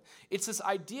God, it's this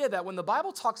idea that when the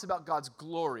Bible talks about God's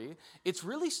glory, it's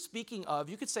really speaking of,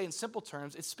 you could say in simple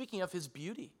terms, it's speaking of his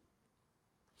beauty.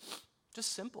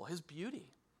 Just simple, his beauty.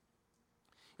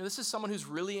 This is someone who's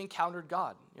really encountered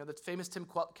God. The famous Tim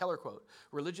Keller quote,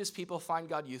 religious people find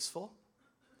God useful.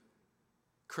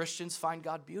 Christians find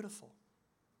God beautiful.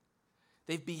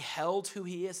 They've beheld who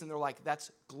he is, and they're like,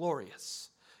 that's glorious.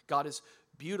 God is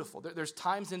beautiful. There's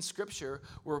times in Scripture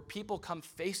where people come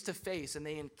face to face and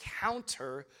they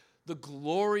encounter the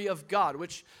glory of God,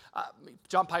 which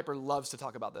John Piper loves to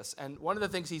talk about this. And one of the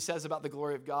things he says about the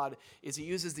glory of God is he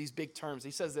uses these big terms.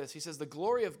 He says this, he says, the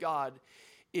glory of God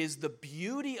is the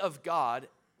beauty of God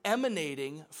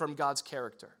emanating from God's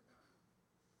character.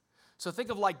 So think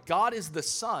of like God is the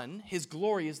sun, his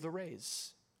glory is the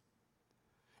rays.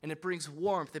 And it brings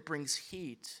warmth, it brings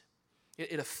heat.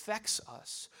 It affects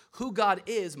us. Who God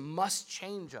is must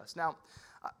change us. Now,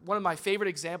 one of my favorite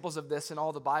examples of this in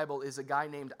all the Bible is a guy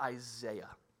named Isaiah.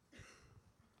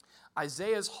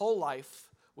 Isaiah's whole life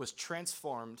was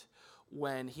transformed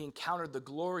when he encountered the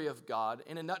glory of God.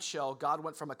 In a nutshell, God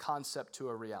went from a concept to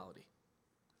a reality.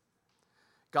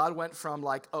 God went from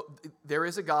like, oh, there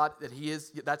is a God that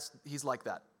he's like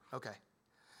that. Okay.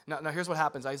 Now here's what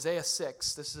happens. Isaiah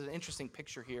 6, this is an interesting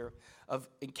picture here of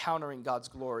encountering God's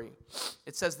glory.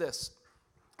 It says this,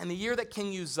 in the year that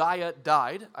King Uzziah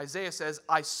died, Isaiah says,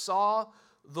 I saw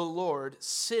the Lord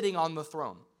sitting on the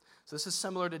throne. So this is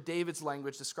similar to David's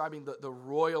language describing the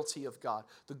royalty of God,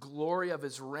 the glory of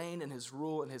his reign and his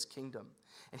rule and his kingdom.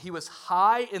 And he was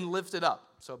high and lifted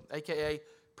up, so AKA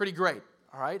pretty great,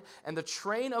 all right? And the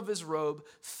train of his robe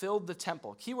filled the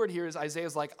temple. Keyword here is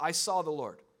Isaiah's like, I saw the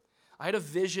Lord. I had a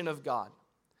vision of God.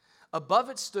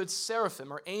 Above it stood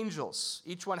seraphim, or angels.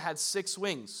 Each one had 6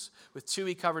 wings. With 2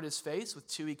 he covered his face, with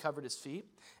 2 he covered his feet,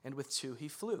 and with 2 he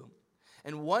flew.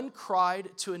 And one cried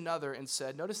to another and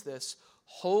said, notice this,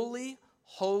 holy,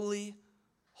 holy,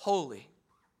 holy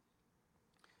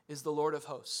is the Lord of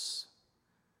hosts.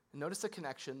 And notice the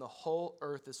connection. The whole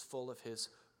earth is full of his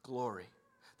glory.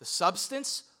 The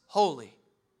substance, holy.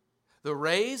 The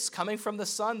rays coming from the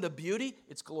sun, the beauty,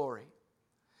 it's glory.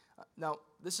 Now,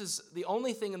 this is the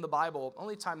only thing in the Bible,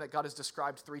 only time that God is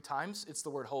described 3 times, it's the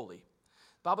word holy.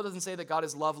 The Bible doesn't say that God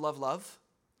is love, love, love.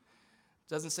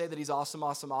 It doesn't say that he's awesome,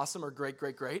 awesome, awesome, or great,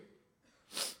 great, great.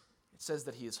 It says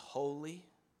that he is holy,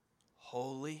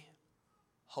 holy,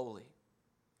 holy.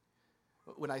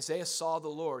 When Isaiah saw the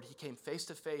Lord, he came face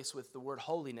to face with the word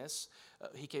holiness.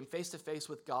 He came face to face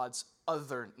with God's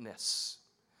otherness.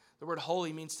 The word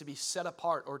holy means to be set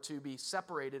apart or to be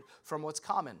separated from what's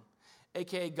common.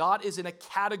 AKA, God is in a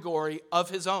category of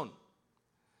his own.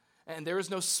 And there is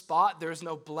no spot, there is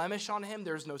no blemish on him,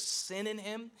 there is no sin in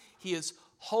him. He is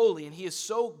holy, and he is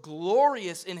so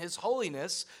glorious in his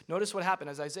holiness. Notice what happened.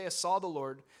 As Isaiah saw the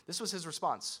Lord, this was his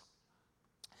response.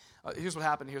 Here's what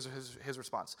happened. Here's his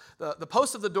response. The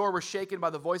posts of the door were shaken by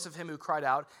the voice of him who cried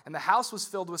out, and the house was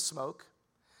filled with smoke.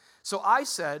 So I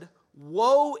said,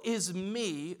 woe is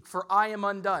me, for I am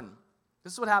undone.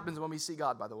 This is what happens when we see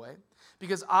God, by the way.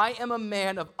 Because I am a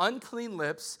man of unclean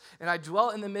lips, and I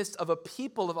dwell in the midst of a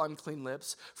people of unclean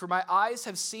lips, for my eyes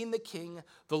have seen the King,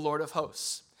 the Lord of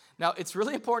hosts. Now, it's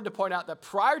really important to point out that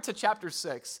prior to chapter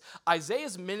 6,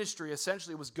 Isaiah's ministry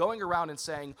essentially was going around and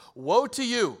saying, woe to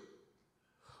you,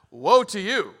 woe to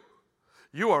you.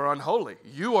 You are unholy,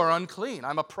 you are unclean.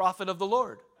 I'm a prophet of the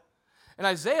Lord. And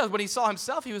Isaiah, when he saw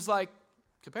himself, he was like,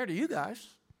 compared to you guys,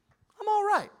 I'm all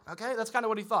right, okay? That's kind of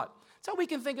what he thought. That's how we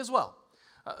can think as well.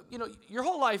 Your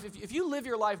whole life, if you live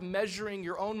your life measuring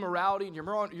your own morality and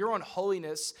your own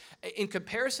holiness in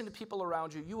comparison to people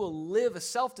around you, you will live a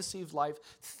self-deceived life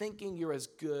thinking you're as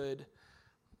good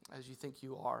as you think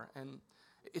you are. And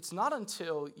it's not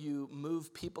until you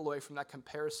move people away from that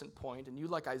comparison point and you,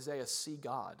 like Isaiah, see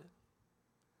God,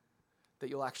 that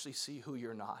you'll actually see who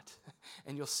you're not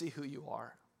and you'll see who you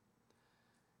are.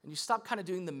 and you stop kind of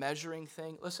doing the measuring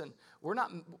thing. Listen,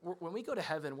 when we go to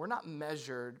heaven, we're not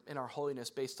measured in our holiness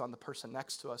based on the person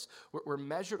next to us. We're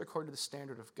measured according to the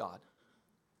standard of God.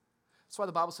 That's why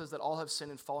the Bible says that all have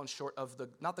sinned and fallen short of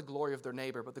not the glory of their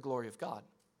neighbor, but the glory of God.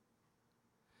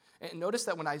 And notice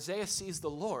that when Isaiah sees the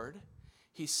Lord,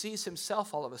 he sees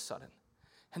himself all of a sudden.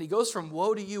 And he goes from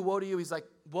woe to you, he's like,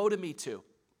 woe to me too.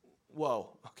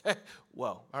 Whoa, okay?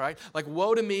 Whoa, all right? Like,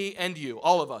 woe to me and you,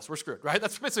 all of us, we're screwed, right?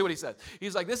 That's basically what he says.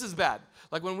 He's like, this is bad.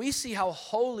 Like, when we see how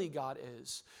holy God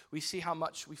is, we see how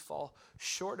much we fall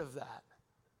short of that.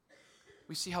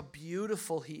 We see how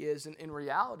beautiful he is, and in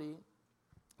reality,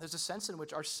 there's a sense in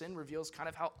which our sin reveals kind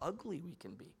of how ugly we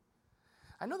can be.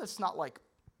 I know that's not like,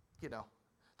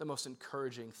 the most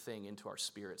encouraging thing into our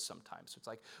spirits sometimes. It's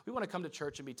like, we want to come to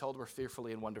church and be told we're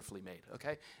fearfully and wonderfully made,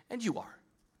 okay? And you are.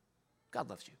 God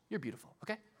loves you. You're beautiful,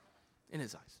 okay? In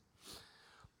his eyes.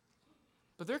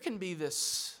 But there can be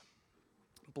this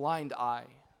blind eye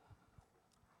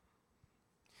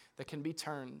that can be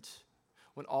turned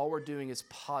when all we're doing is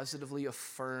positively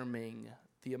affirming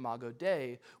the Imago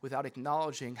Dei without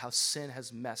acknowledging how sin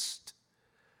has messed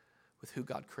with who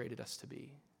God created us to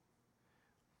be.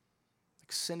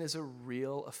 Like, sin is a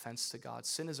real offense to God.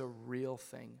 Sin is a real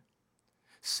thing.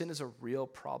 Sin is a real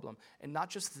problem. And not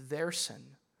just their sin,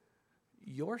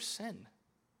 your sin,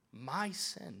 my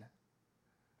sin.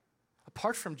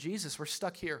 Apart from Jesus, we're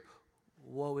stuck here.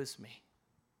 Woe is me.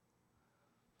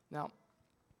 Now,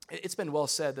 it's been well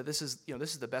said that this is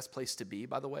the best place to be,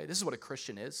 by the way. This is what a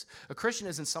Christian is. A Christian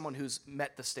isn't someone who's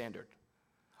met the standard.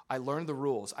 I learned the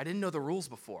rules. I didn't know the rules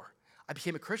before. I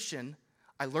became a Christian,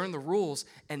 I learned the rules,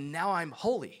 and now I'm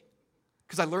holy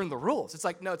because I learned the rules. It's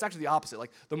like, no, it's actually the opposite.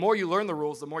 Like, the more you learn the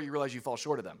rules, the more you realize you fall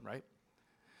short of them, right?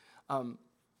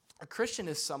 A Christian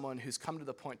is someone who's come to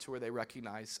the point to where they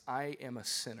recognize, I am a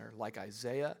sinner like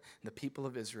Isaiah and the people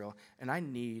of Israel, and I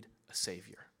need a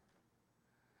Savior.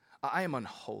 I am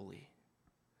unholy.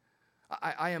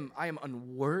 I am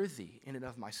unworthy in and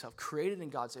of myself, created in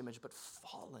God's image, but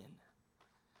fallen.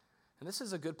 And this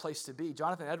is a good place to be.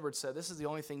 Jonathan Edwards said, this is the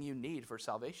only thing you need for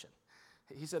salvation.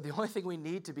 He said, the only thing we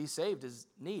need to be saved is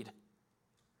need.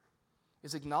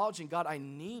 Is acknowledging, God, I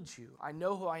need you. I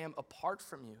know who I am apart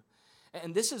from you.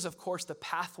 And this is, of course, the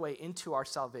pathway into our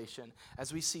salvation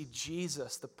as we see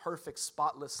Jesus, the perfect,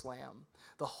 spotless Lamb,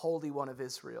 the Holy One of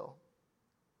Israel,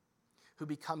 who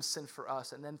becomes sin for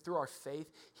us. And then through our faith,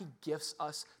 he gifts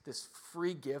us this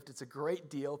free gift. It's a great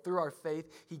deal. Through our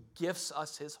faith, he gifts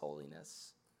us his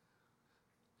holiness.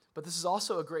 But this is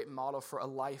also a great model for a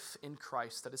life in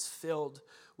Christ that is filled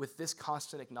with this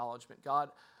constant acknowledgement. God,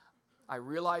 I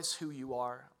realize who you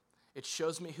are. It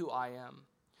shows me who I am.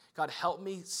 God, help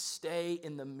me stay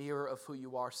in the mirror of who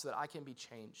you are so that I can be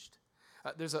changed.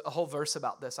 There's a whole verse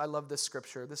about this. I love this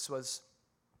scripture. This was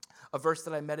a verse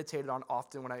that I meditated on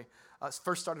often when I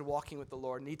first started walking with the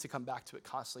Lord. Need to come back to it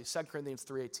constantly. 2 Corinthians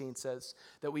 3:18 says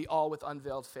that we all with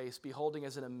unveiled face, beholding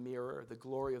as in a mirror the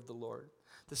glory of the Lord.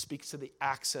 This speaks to the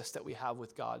access that we have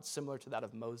with God, similar to that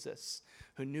of Moses,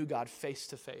 who knew God face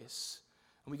to face.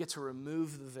 And we get to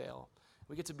remove the veil.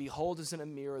 We get to behold as in a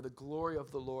mirror the glory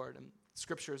of the Lord. And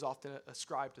Scripture is often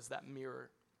ascribed as that mirror.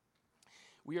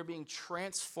 We are being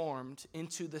transformed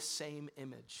into the same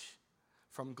image,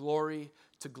 from glory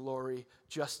to glory,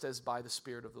 just as by the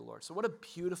Spirit of the Lord. So what a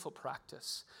beautiful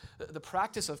practice. The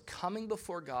practice of coming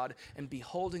before God and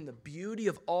beholding the beauty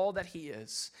of all that he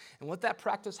is. And what that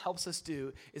practice helps us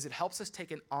do is it helps us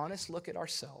take an honest look at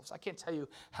ourselves. I can't tell you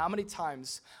how many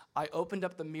times I opened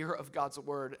up the mirror of God's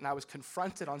word and I was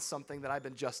confronted on something that I've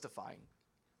been justifying.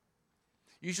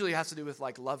 Usually it has to do with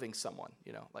like loving someone,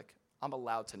 like I'm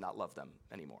allowed to not love them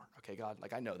anymore. Okay, God,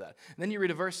 like I know that. And then you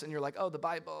read a verse and you're like, oh, the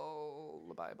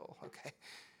Bible, okay.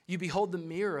 You behold the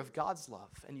mirror of God's love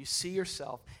and you see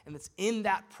yourself, and it's in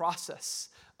that process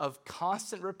of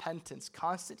constant repentance,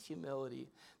 constant humility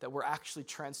that we're actually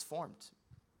transformed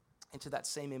into that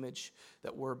same image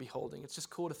that we're beholding. It's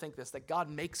just cool to think that God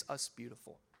makes us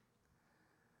beautiful.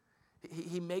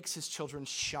 He makes his children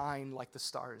shine like the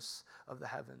stars of the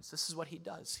heavens. This is what he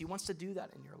does. He wants to do that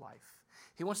in your life.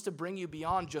 He wants to bring you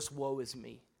beyond just woe is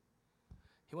me.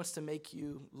 He wants to make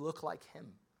you look like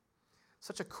him.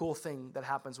 Such a cool thing that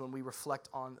happens when we reflect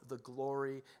on the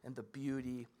glory and the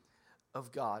beauty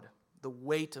of God, the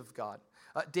weight of God.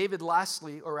 David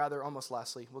almost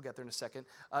lastly, we'll get there in a second.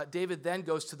 David then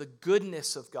goes to the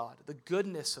goodness of God, the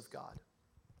goodness of God.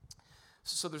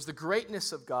 So there's the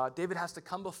greatness of God. David has to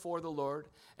come before the Lord,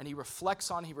 and he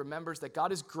remembers that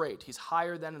God is great. He's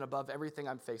higher than and above everything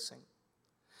I'm facing.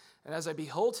 And as I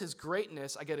behold his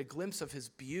greatness, I get a glimpse of his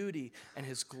beauty and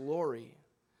his glory.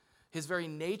 his very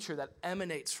nature that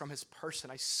emanates from his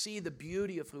person. I see the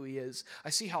beauty of who he is. I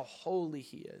see how holy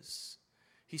he is.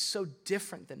 He's so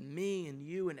different than me and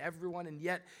you and everyone, and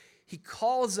yet he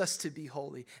calls us to be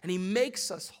holy, and he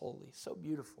makes us holy. So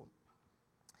beautiful.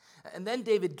 And then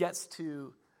David gets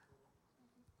to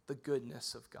the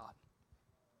goodness of God.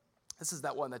 This is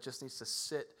that one that just needs to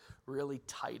sit really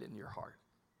tight in your heart.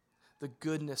 The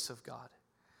goodness of God.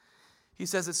 He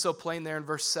says it's so plain there in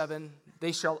verse 7.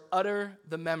 They shall utter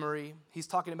the memory. He's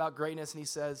talking about greatness, and he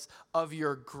says, of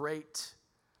your great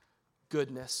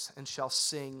goodness, and shall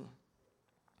sing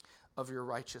of your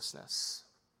righteousness.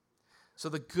 So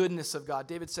the goodness of God.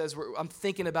 David says, I'm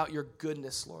thinking about your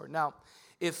goodness, Lord. Now,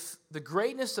 if the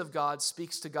greatness of God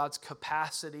speaks to God's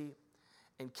capacity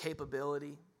and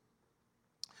capability,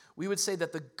 we would say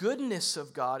that the goodness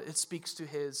of God, it speaks to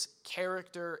his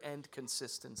character and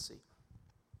consistency.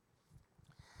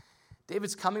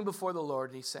 David's coming before the Lord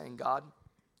and he's saying, God,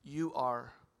 you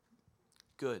are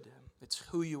good. It's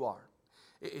who you are.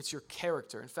 It's your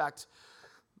character. In fact,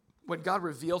 when God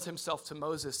revealed himself to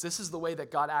Moses, this is the way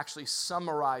that God actually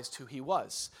summarized who he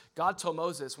was. God told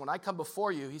Moses, when I come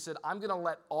before you, he said, I'm going to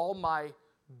let all my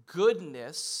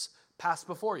goodness pass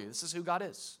before you. This is who God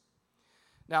is.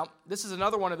 Now, this is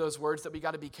another one of those words that we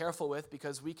got to be careful with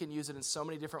because we can use it in so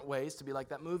many different ways to be like,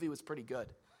 that movie was pretty good.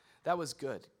 That was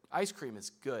good. Ice cream is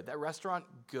good. That restaurant,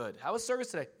 good. How was service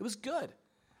today? It was good.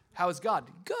 How is God?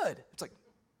 Good. It's like,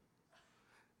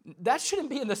 that shouldn't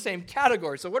be in the same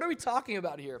category. So what are we talking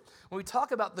about here? When we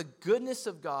talk about the goodness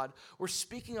of God, we're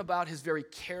speaking about his very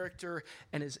character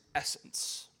and his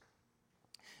essence.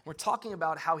 We're talking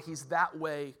about how he's that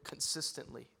way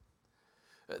consistently.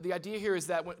 The idea here is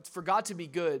that for God to be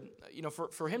good,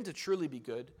 for him to truly be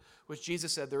good, which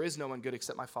Jesus said, there is no one good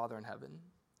except my Father in heaven.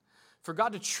 For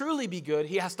God to truly be good,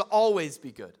 he has to always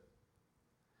be good.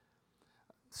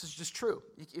 This is just true.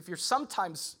 If you're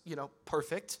sometimes,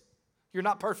 perfect, you're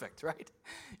not perfect, right?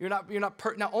 You're not.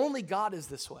 Now, only God is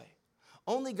this way.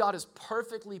 Only God is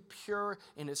perfectly pure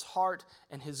in his heart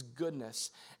and his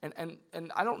goodness. And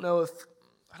I don't know if,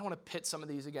 I don't want to pit some of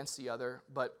these against the other,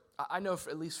 but I know,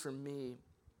 at least for me,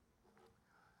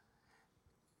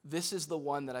 this is the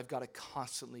one that I've got to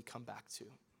constantly come back to.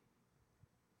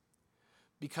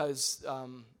 Because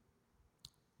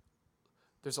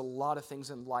there's a lot of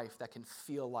things in life that can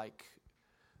feel like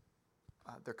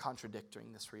they're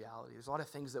contradicting this reality. There's a lot of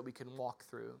things that we can walk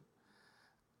through,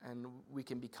 and we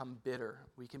can become bitter.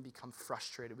 We can become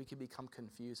frustrated. We can become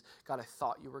confused. God, I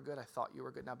thought you were good. I thought you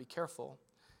were good. Now be careful.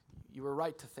 You were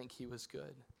right to think he was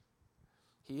good.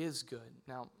 He is good.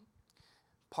 Now,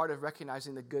 part of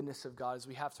recognizing the goodness of God is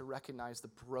we have to recognize the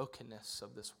brokenness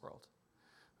of this world.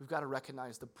 We've got to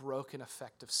recognize the broken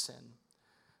effect of sin.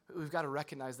 We've got to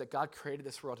recognize that God created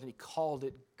this world and he called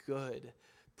it good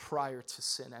prior to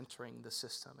sin entering the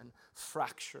system and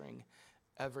fracturing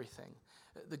everything.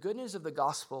 The good news of the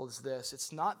gospel is this.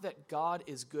 It's not that God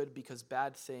is good because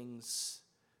bad things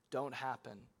don't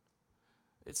happen.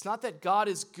 It's not that God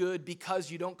is good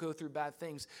because you don't go through bad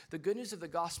things. The good news of the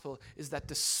gospel is that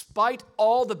despite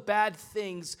all the bad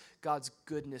things, God's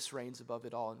goodness reigns above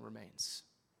it all and remains.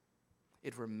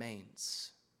 It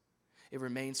remains. It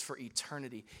remains for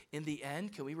eternity. In the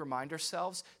end, can we remind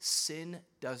ourselves, sin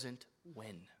doesn't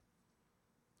win.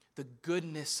 The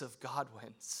goodness of God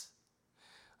wins.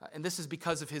 And this is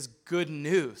because of his good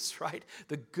news, right?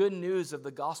 The good news of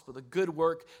the gospel, the good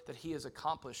work that he has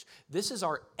accomplished. This is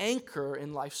our anchor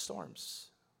in life's storms.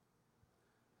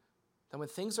 That when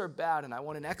things are bad and I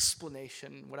want an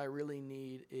explanation, what I really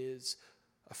need is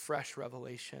a fresh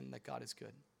revelation that God is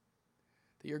good.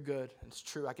 That you're good. And it's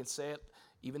true. I can say it.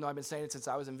 Even though I've been saying it since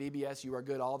I was in VBS, you are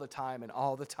good all the time, and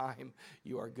all the time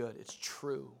you are good. It's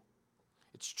true.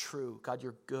 It's true. God,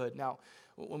 you're good. Now,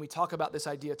 when we talk about this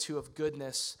idea, too, of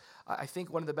goodness, I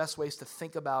think one of the best ways to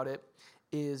think about it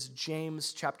is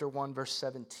James chapter 1, verse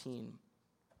 17.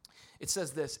 It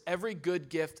says this, every good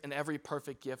gift and every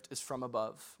perfect gift is from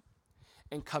above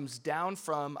and comes down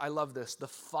from, I love this, the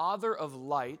Father of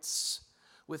lights,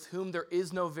 with whom there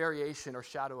is no variation or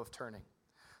shadow of turning.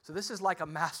 So this is like a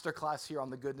masterclass here on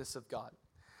the goodness of God.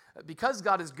 Because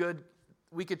God is good,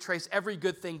 we could trace every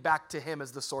good thing back to him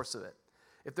as the source of it.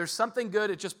 If there's something good,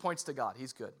 it just points to God.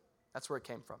 He's good. That's where it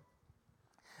came from.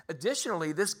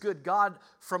 Additionally, this good God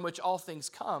from which all things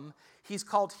come, he's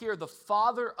called here the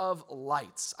Father of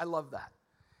lights. I love that.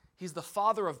 He's the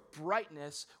Father of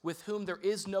brightness with whom there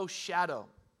is no shadow.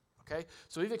 Okay?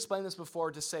 So we've explained this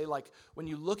before to say, like, when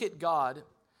you look at God,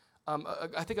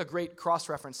 I think a great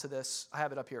cross-reference to this, I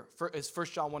have it up here, is 1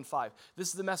 John 1:5. This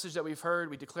is the message that we've heard.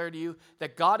 We declare to you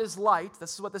that God is light.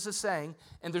 This is what this is saying.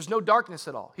 And there's no darkness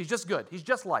at all. He's just good. He's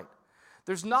just light.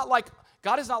 There's not like,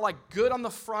 God is not like good on the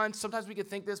front. Sometimes we could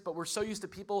think this, but we're so used to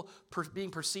people being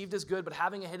perceived as good, but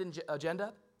having a hidden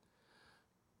agenda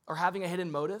or having a hidden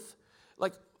motive.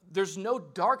 Like, there's no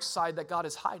dark side that God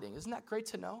is hiding. Isn't that great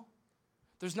to know?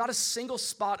 There's not a single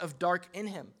spot of dark in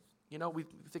him. You know, we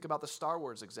think about the Star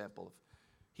Wars example.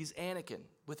 He's Anakin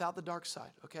without the dark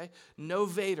side, okay? No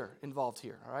Vader involved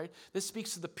here, all right? This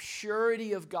speaks to the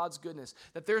purity of God's goodness,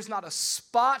 that there's not a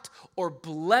spot or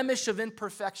blemish of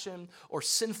imperfection or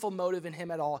sinful motive in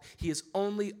him at all. He is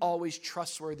only always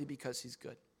trustworthy because he's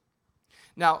good.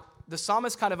 Now, the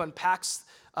psalmist kind of unpacks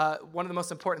one of the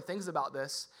most important things about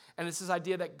this, and it's this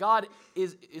idea that God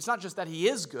is, it's not just that he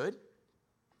is good,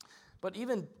 but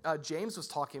even James was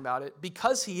talking about it.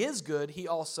 Because he is good, he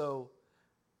also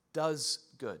does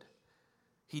good.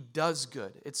 He does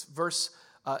good. It's verse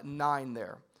 9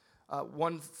 there.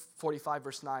 145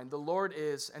 verse 9. The Lord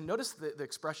is, and notice the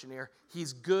expression here,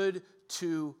 he's good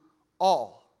to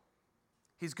all.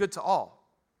 He's good to all.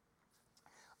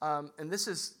 And this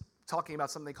is talking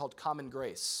about something called common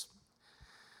grace.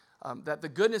 That the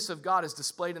goodness of God is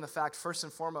displayed in the fact, first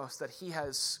and foremost, that he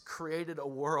has created a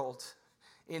world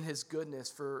in his goodness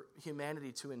for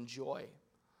humanity to enjoy,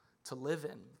 to live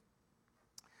in.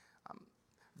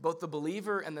 Both the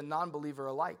believer and the non-believer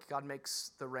alike, God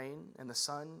makes the rain and the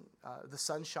sun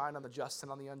shine on the just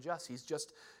and on the unjust.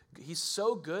 He's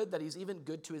so good that he's even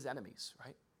good to his enemies,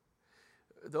 right?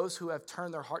 Those who have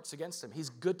turned their hearts against him. He's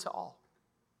good to all.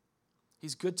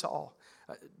 He's good to all.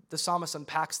 The psalmist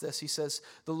unpacks this. He says,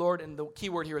 the Lord, and the key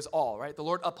word here is all, right? The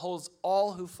Lord upholds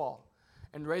all who fall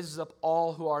and raises up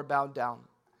all who are bowed down.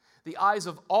 The eyes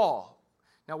of all.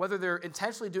 Now, whether they're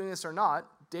intentionally doing this or not,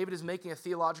 David is making a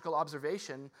theological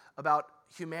observation about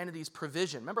humanity's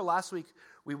provision. Remember last week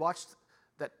we watched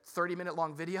that 30-minute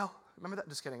long video? Remember that?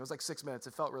 Just kidding. It was like 6 minutes.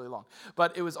 It felt really long.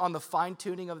 But it was on the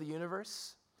fine-tuning of the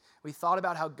universe. We thought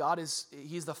about how God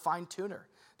he's the fine-tuner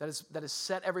that has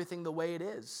set everything the way it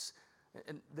is.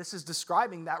 And this is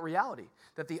describing that reality,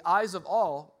 that the eyes of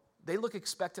all, they look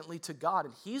expectantly to God,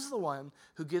 and he's the one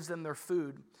who gives them their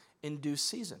food in due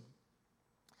season.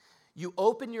 You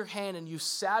open your hand and you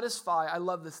satisfy, I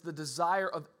love this, the desire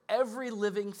of every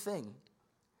living thing.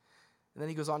 And then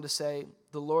he goes on to say,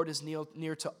 the Lord is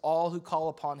near to all who call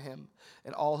upon him,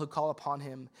 and all who call upon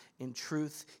him in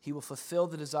truth. He will fulfill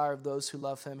the desire of those who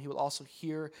love him. He will also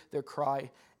hear their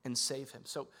cry and save him.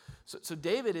 So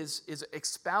David is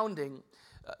expounding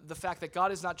the fact that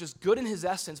God is not just good in his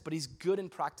essence, but he's good in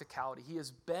practicality. He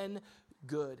has been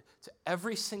good to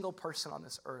every single person on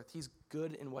this earth. He's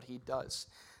good in what he does.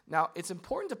 Now, it's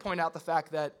important to point out the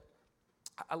fact that,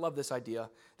 I love this idea,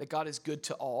 that God is good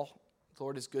to all. The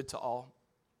Lord is good to all.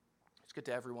 He's good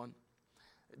to everyone.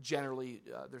 Generally,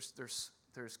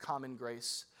 there's common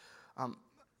grace.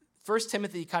 1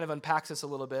 Timothy kind of unpacks this a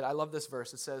little bit. I love this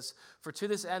verse. It says, for to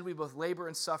this end we both labor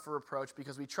and suffer reproach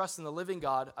because we trust in the living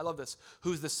God, I love this,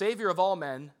 who's the Savior of all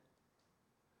men,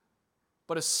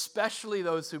 but especially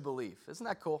those who believe. Isn't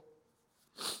that cool?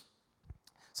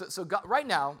 So God, right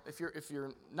now, if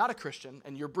you're not a Christian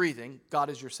and you're breathing, God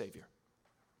is your Savior.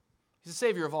 He's the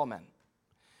Savior of all men.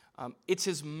 It's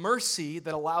his mercy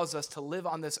that allows us to live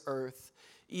on this earth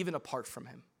even apart from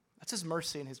him. That's his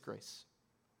mercy and his grace.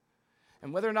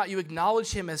 And whether or not you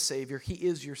acknowledge him as Savior, he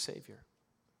is your Savior.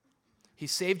 He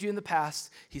saved you in the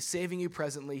past. He's saving you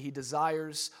presently. He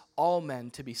desires all men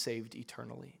to be saved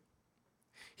eternally.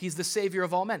 He's the Savior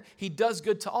of all men. He does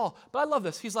good to all. But I love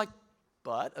this. He's like,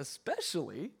 but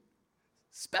especially,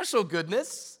 special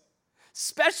goodness,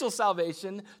 special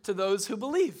salvation to those who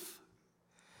believe.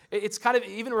 It's kind of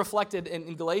even reflected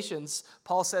in Galatians.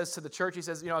 Paul says to the church, he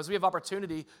says, as we have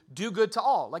opportunity, do good to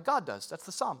all, like God does. That's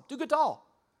the psalm. Do good to all.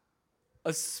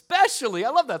 Especially,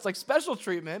 I love that. It's like special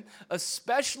treatment,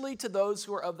 especially to those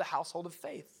who are of the household of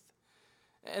faith.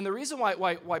 And the reason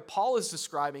why Paul is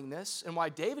describing this and why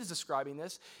David is describing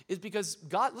this is because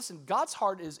God's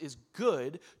heart is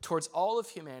good towards all of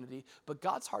humanity, but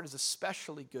God's heart is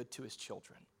especially good to his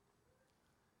children.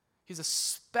 He's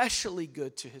especially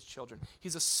good to his children.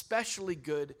 He's especially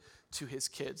good to his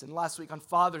kids. And last week on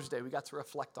Father's Day, we got to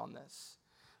reflect on this,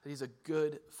 that he's a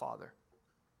good father.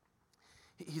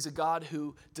 He's a God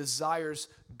who desires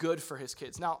good for his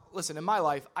kids. Now, listen, in my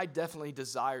life, I definitely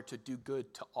desire to do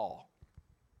good to all.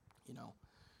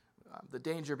 The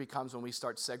danger becomes when we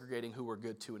start segregating who we're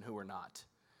good to and who we're not.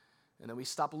 And then we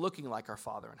stop looking like our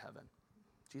Father in heaven.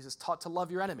 Jesus taught to love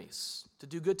your enemies, to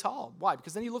do good to all. Why?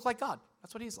 Because then you look like God.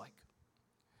 That's what he's like.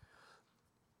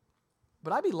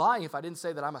 But I'd be lying if I didn't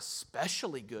say that I'm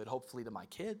especially good, hopefully, to my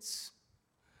kids.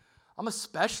 I'm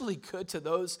especially good to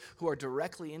those who are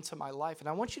directly into my life. And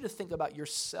I want you to think about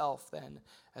yourself then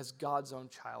as God's own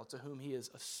child, to whom he is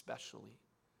especially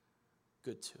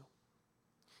good to.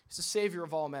 He's the Savior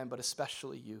of all men, but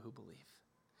especially you who believe.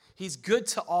 He's good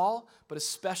to all, but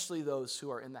especially those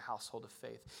who are in the household of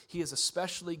faith. He is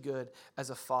especially good as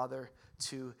a father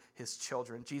to his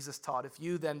children. Jesus taught, if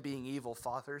you then, being evil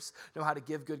fathers, know how to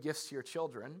give good gifts to your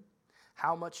children,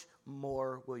 how much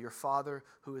more will your Father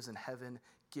who is in heaven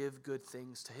give good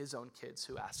things to his own kids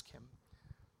who ask him?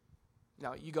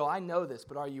 Now, you go, I know this,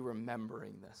 but are you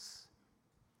remembering this?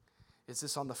 Is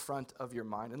this on the front of your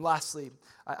mind? And lastly,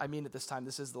 I mean at this time,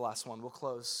 this is the last one. We'll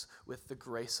close with the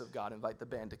grace of God. Invite the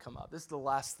band to come up. This is the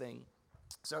last thing,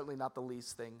 certainly not the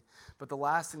least thing, but the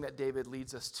last thing that David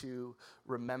leads us to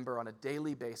remember on a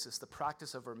daily basis, the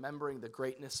practice of remembering the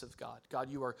greatness of God. God,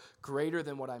 you are greater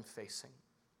than what I'm facing.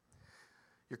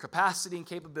 Your capacity and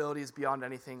capability is beyond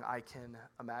anything I can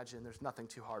imagine. There's nothing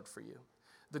too hard for you.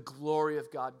 The glory of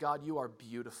God. God, you are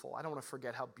beautiful. I don't want to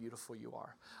forget how beautiful you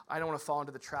are. I don't want to fall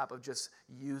into the trap of just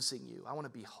using you. I want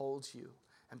to behold you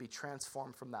and be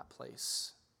transformed from that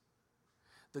place.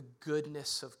 The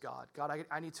goodness of God. God,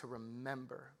 I need to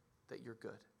remember that you're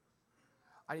good.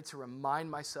 I need to remind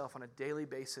myself on a daily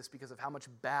basis, because of how much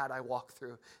bad I walk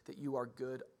through, that you are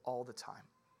good all the time.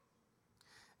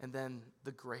 And then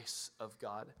the grace of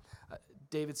God.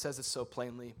 David says it so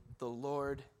plainly. The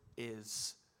Lord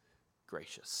is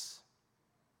gracious.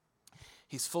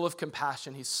 He's full of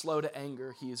compassion. He's slow to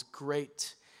anger. He is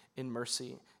great in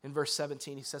mercy. In verse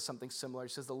 17, he says something similar. He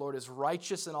says, the Lord is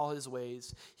righteous in all his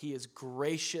ways. He is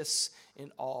gracious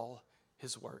in all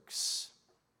his works.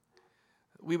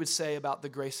 We would say about the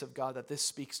grace of God that this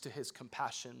speaks to his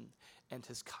compassion and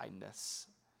his kindness.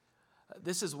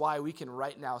 This is why we can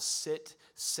right now sit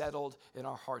settled in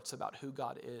our hearts about who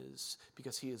God is,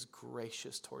 because he is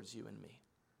gracious towards you and me.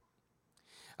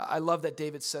 I love that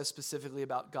David says specifically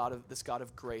about this God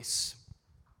of grace,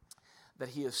 that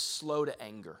he is slow to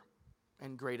anger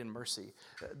and great in mercy.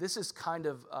 This is kind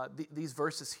of, these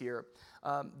verses here,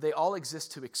 they all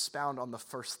exist to expound on the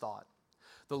first thought.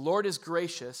 The Lord is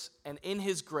gracious, and in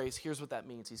his grace, here's what that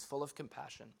means. He's full of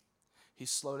compassion.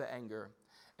 He's slow to anger,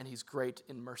 and he's great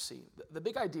in mercy. The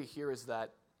big idea here is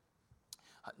that,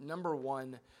 number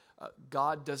one,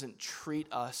 God doesn't treat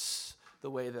us the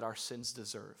way that our sins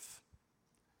deserve.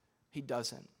 He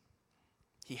doesn't.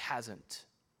 He hasn't.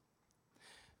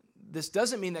 This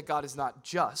doesn't mean that God is not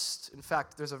just. In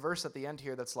fact, there's a verse at the end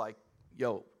here that's like,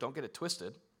 yo, don't get it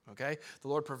twisted, okay? The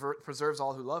Lord preserves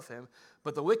all who love him,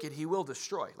 but the wicked he will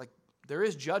destroy. Like, there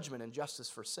is judgment and justice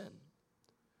for sin.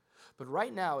 But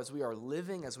right now, as we are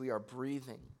living, as we are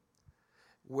breathing,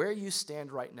 where you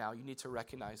stand right now, you need to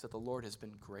recognize that the Lord has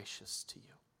been gracious to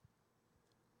you.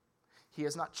 He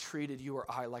has not treated you or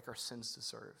I like our sins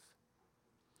deserve.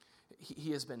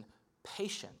 He has been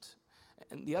patient.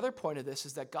 And the other point of this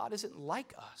is that God isn't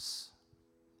like us.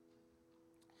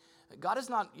 God is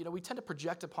not, we tend to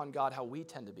project upon God how we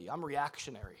tend to be. I'm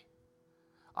reactionary.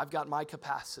 I've got my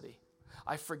capacity.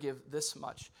 I forgive this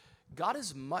much. God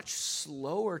is much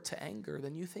slower to anger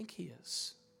than you think he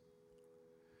is.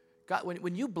 God,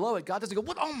 when you blow it, God doesn't go,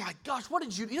 "What? Oh my gosh, what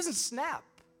did you?" He doesn't snap.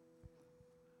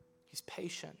 He's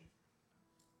patient.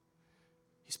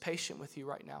 He's patient with you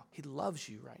right now. He loves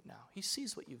you right now. He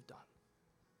sees what you've done.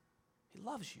 He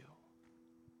loves you.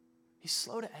 He's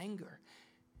slow to anger.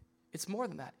 It's more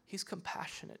than that. He's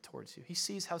compassionate towards you. He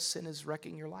sees how sin is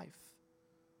wrecking your life.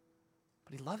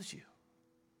 But he loves you.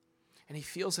 And he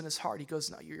feels in his heart, he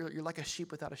goes, "No, you're like a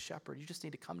sheep without a shepherd. You just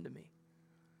need to come to me.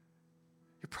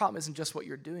 Your problem isn't just what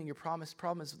you're doing. Your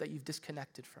problem is that you've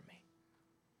disconnected from me.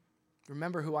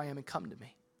 Remember who I am and come to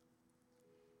me.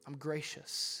 I'm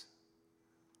gracious.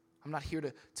 I'm not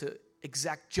here to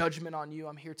exact judgment on you.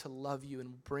 I'm here to love you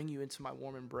and bring you into my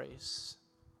warm embrace."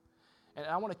 And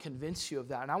I want to convince you of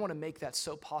that. And I want to make that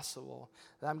so possible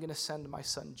that I'm going to send my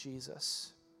son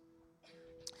Jesus.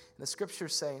 And the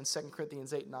scriptures say in 2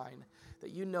 Corinthians 8:9 that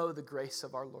you know the grace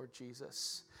of our Lord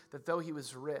Jesus, that though he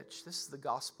was rich, this is the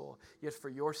gospel, yet for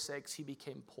your sakes he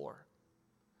became poor.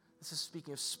 This is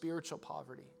speaking of spiritual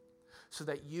poverty, so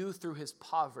that you through his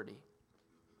poverty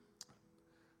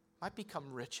might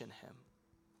become rich in him.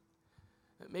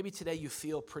 Maybe today you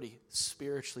feel pretty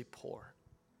spiritually poor.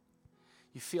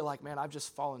 You feel like, man, I've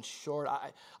just fallen short.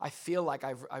 I feel like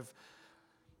I've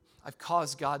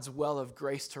caused God's well of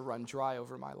grace to run dry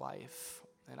over my life.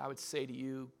 And I would say to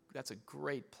you, that's a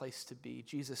great place to be.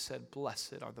 Jesus said,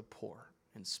 blessed are the poor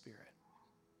in spirit.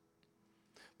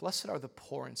 Blessed are the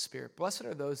poor in spirit. Blessed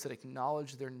are those that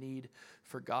acknowledge their need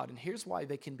for God. And here's why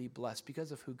they can be blessed,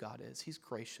 because of who God is. He's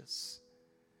gracious.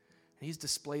 And he's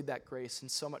displayed that grace, and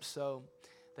so much so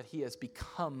that he has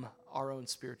become our own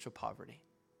spiritual poverty.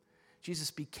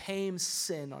 Jesus became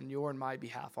sin on your and my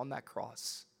behalf on that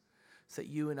cross so that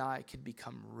you and I could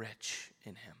become rich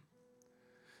in him.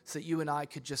 So that you and I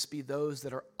could just be those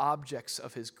that are objects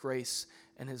of his grace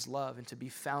and his love, and to be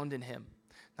found in him,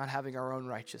 not having our own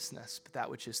righteousness, but that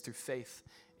which is through faith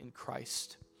in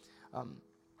Christ.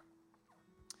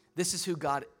 This is who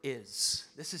God is.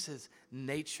 This is his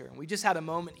nature. And we just had a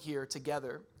moment here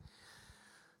together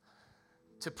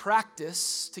to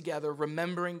practice together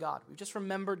remembering God. We just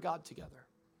remembered God together.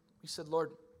 We said,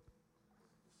 Lord,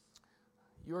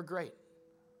 you are great.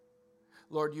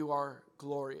 Lord, you are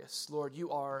glorious. Lord,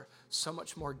 you are so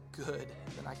much more good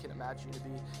than I can imagine you to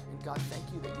be. And God, thank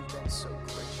you that you've been so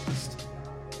gracious to me.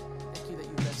 Thank you that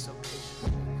you've been so patient.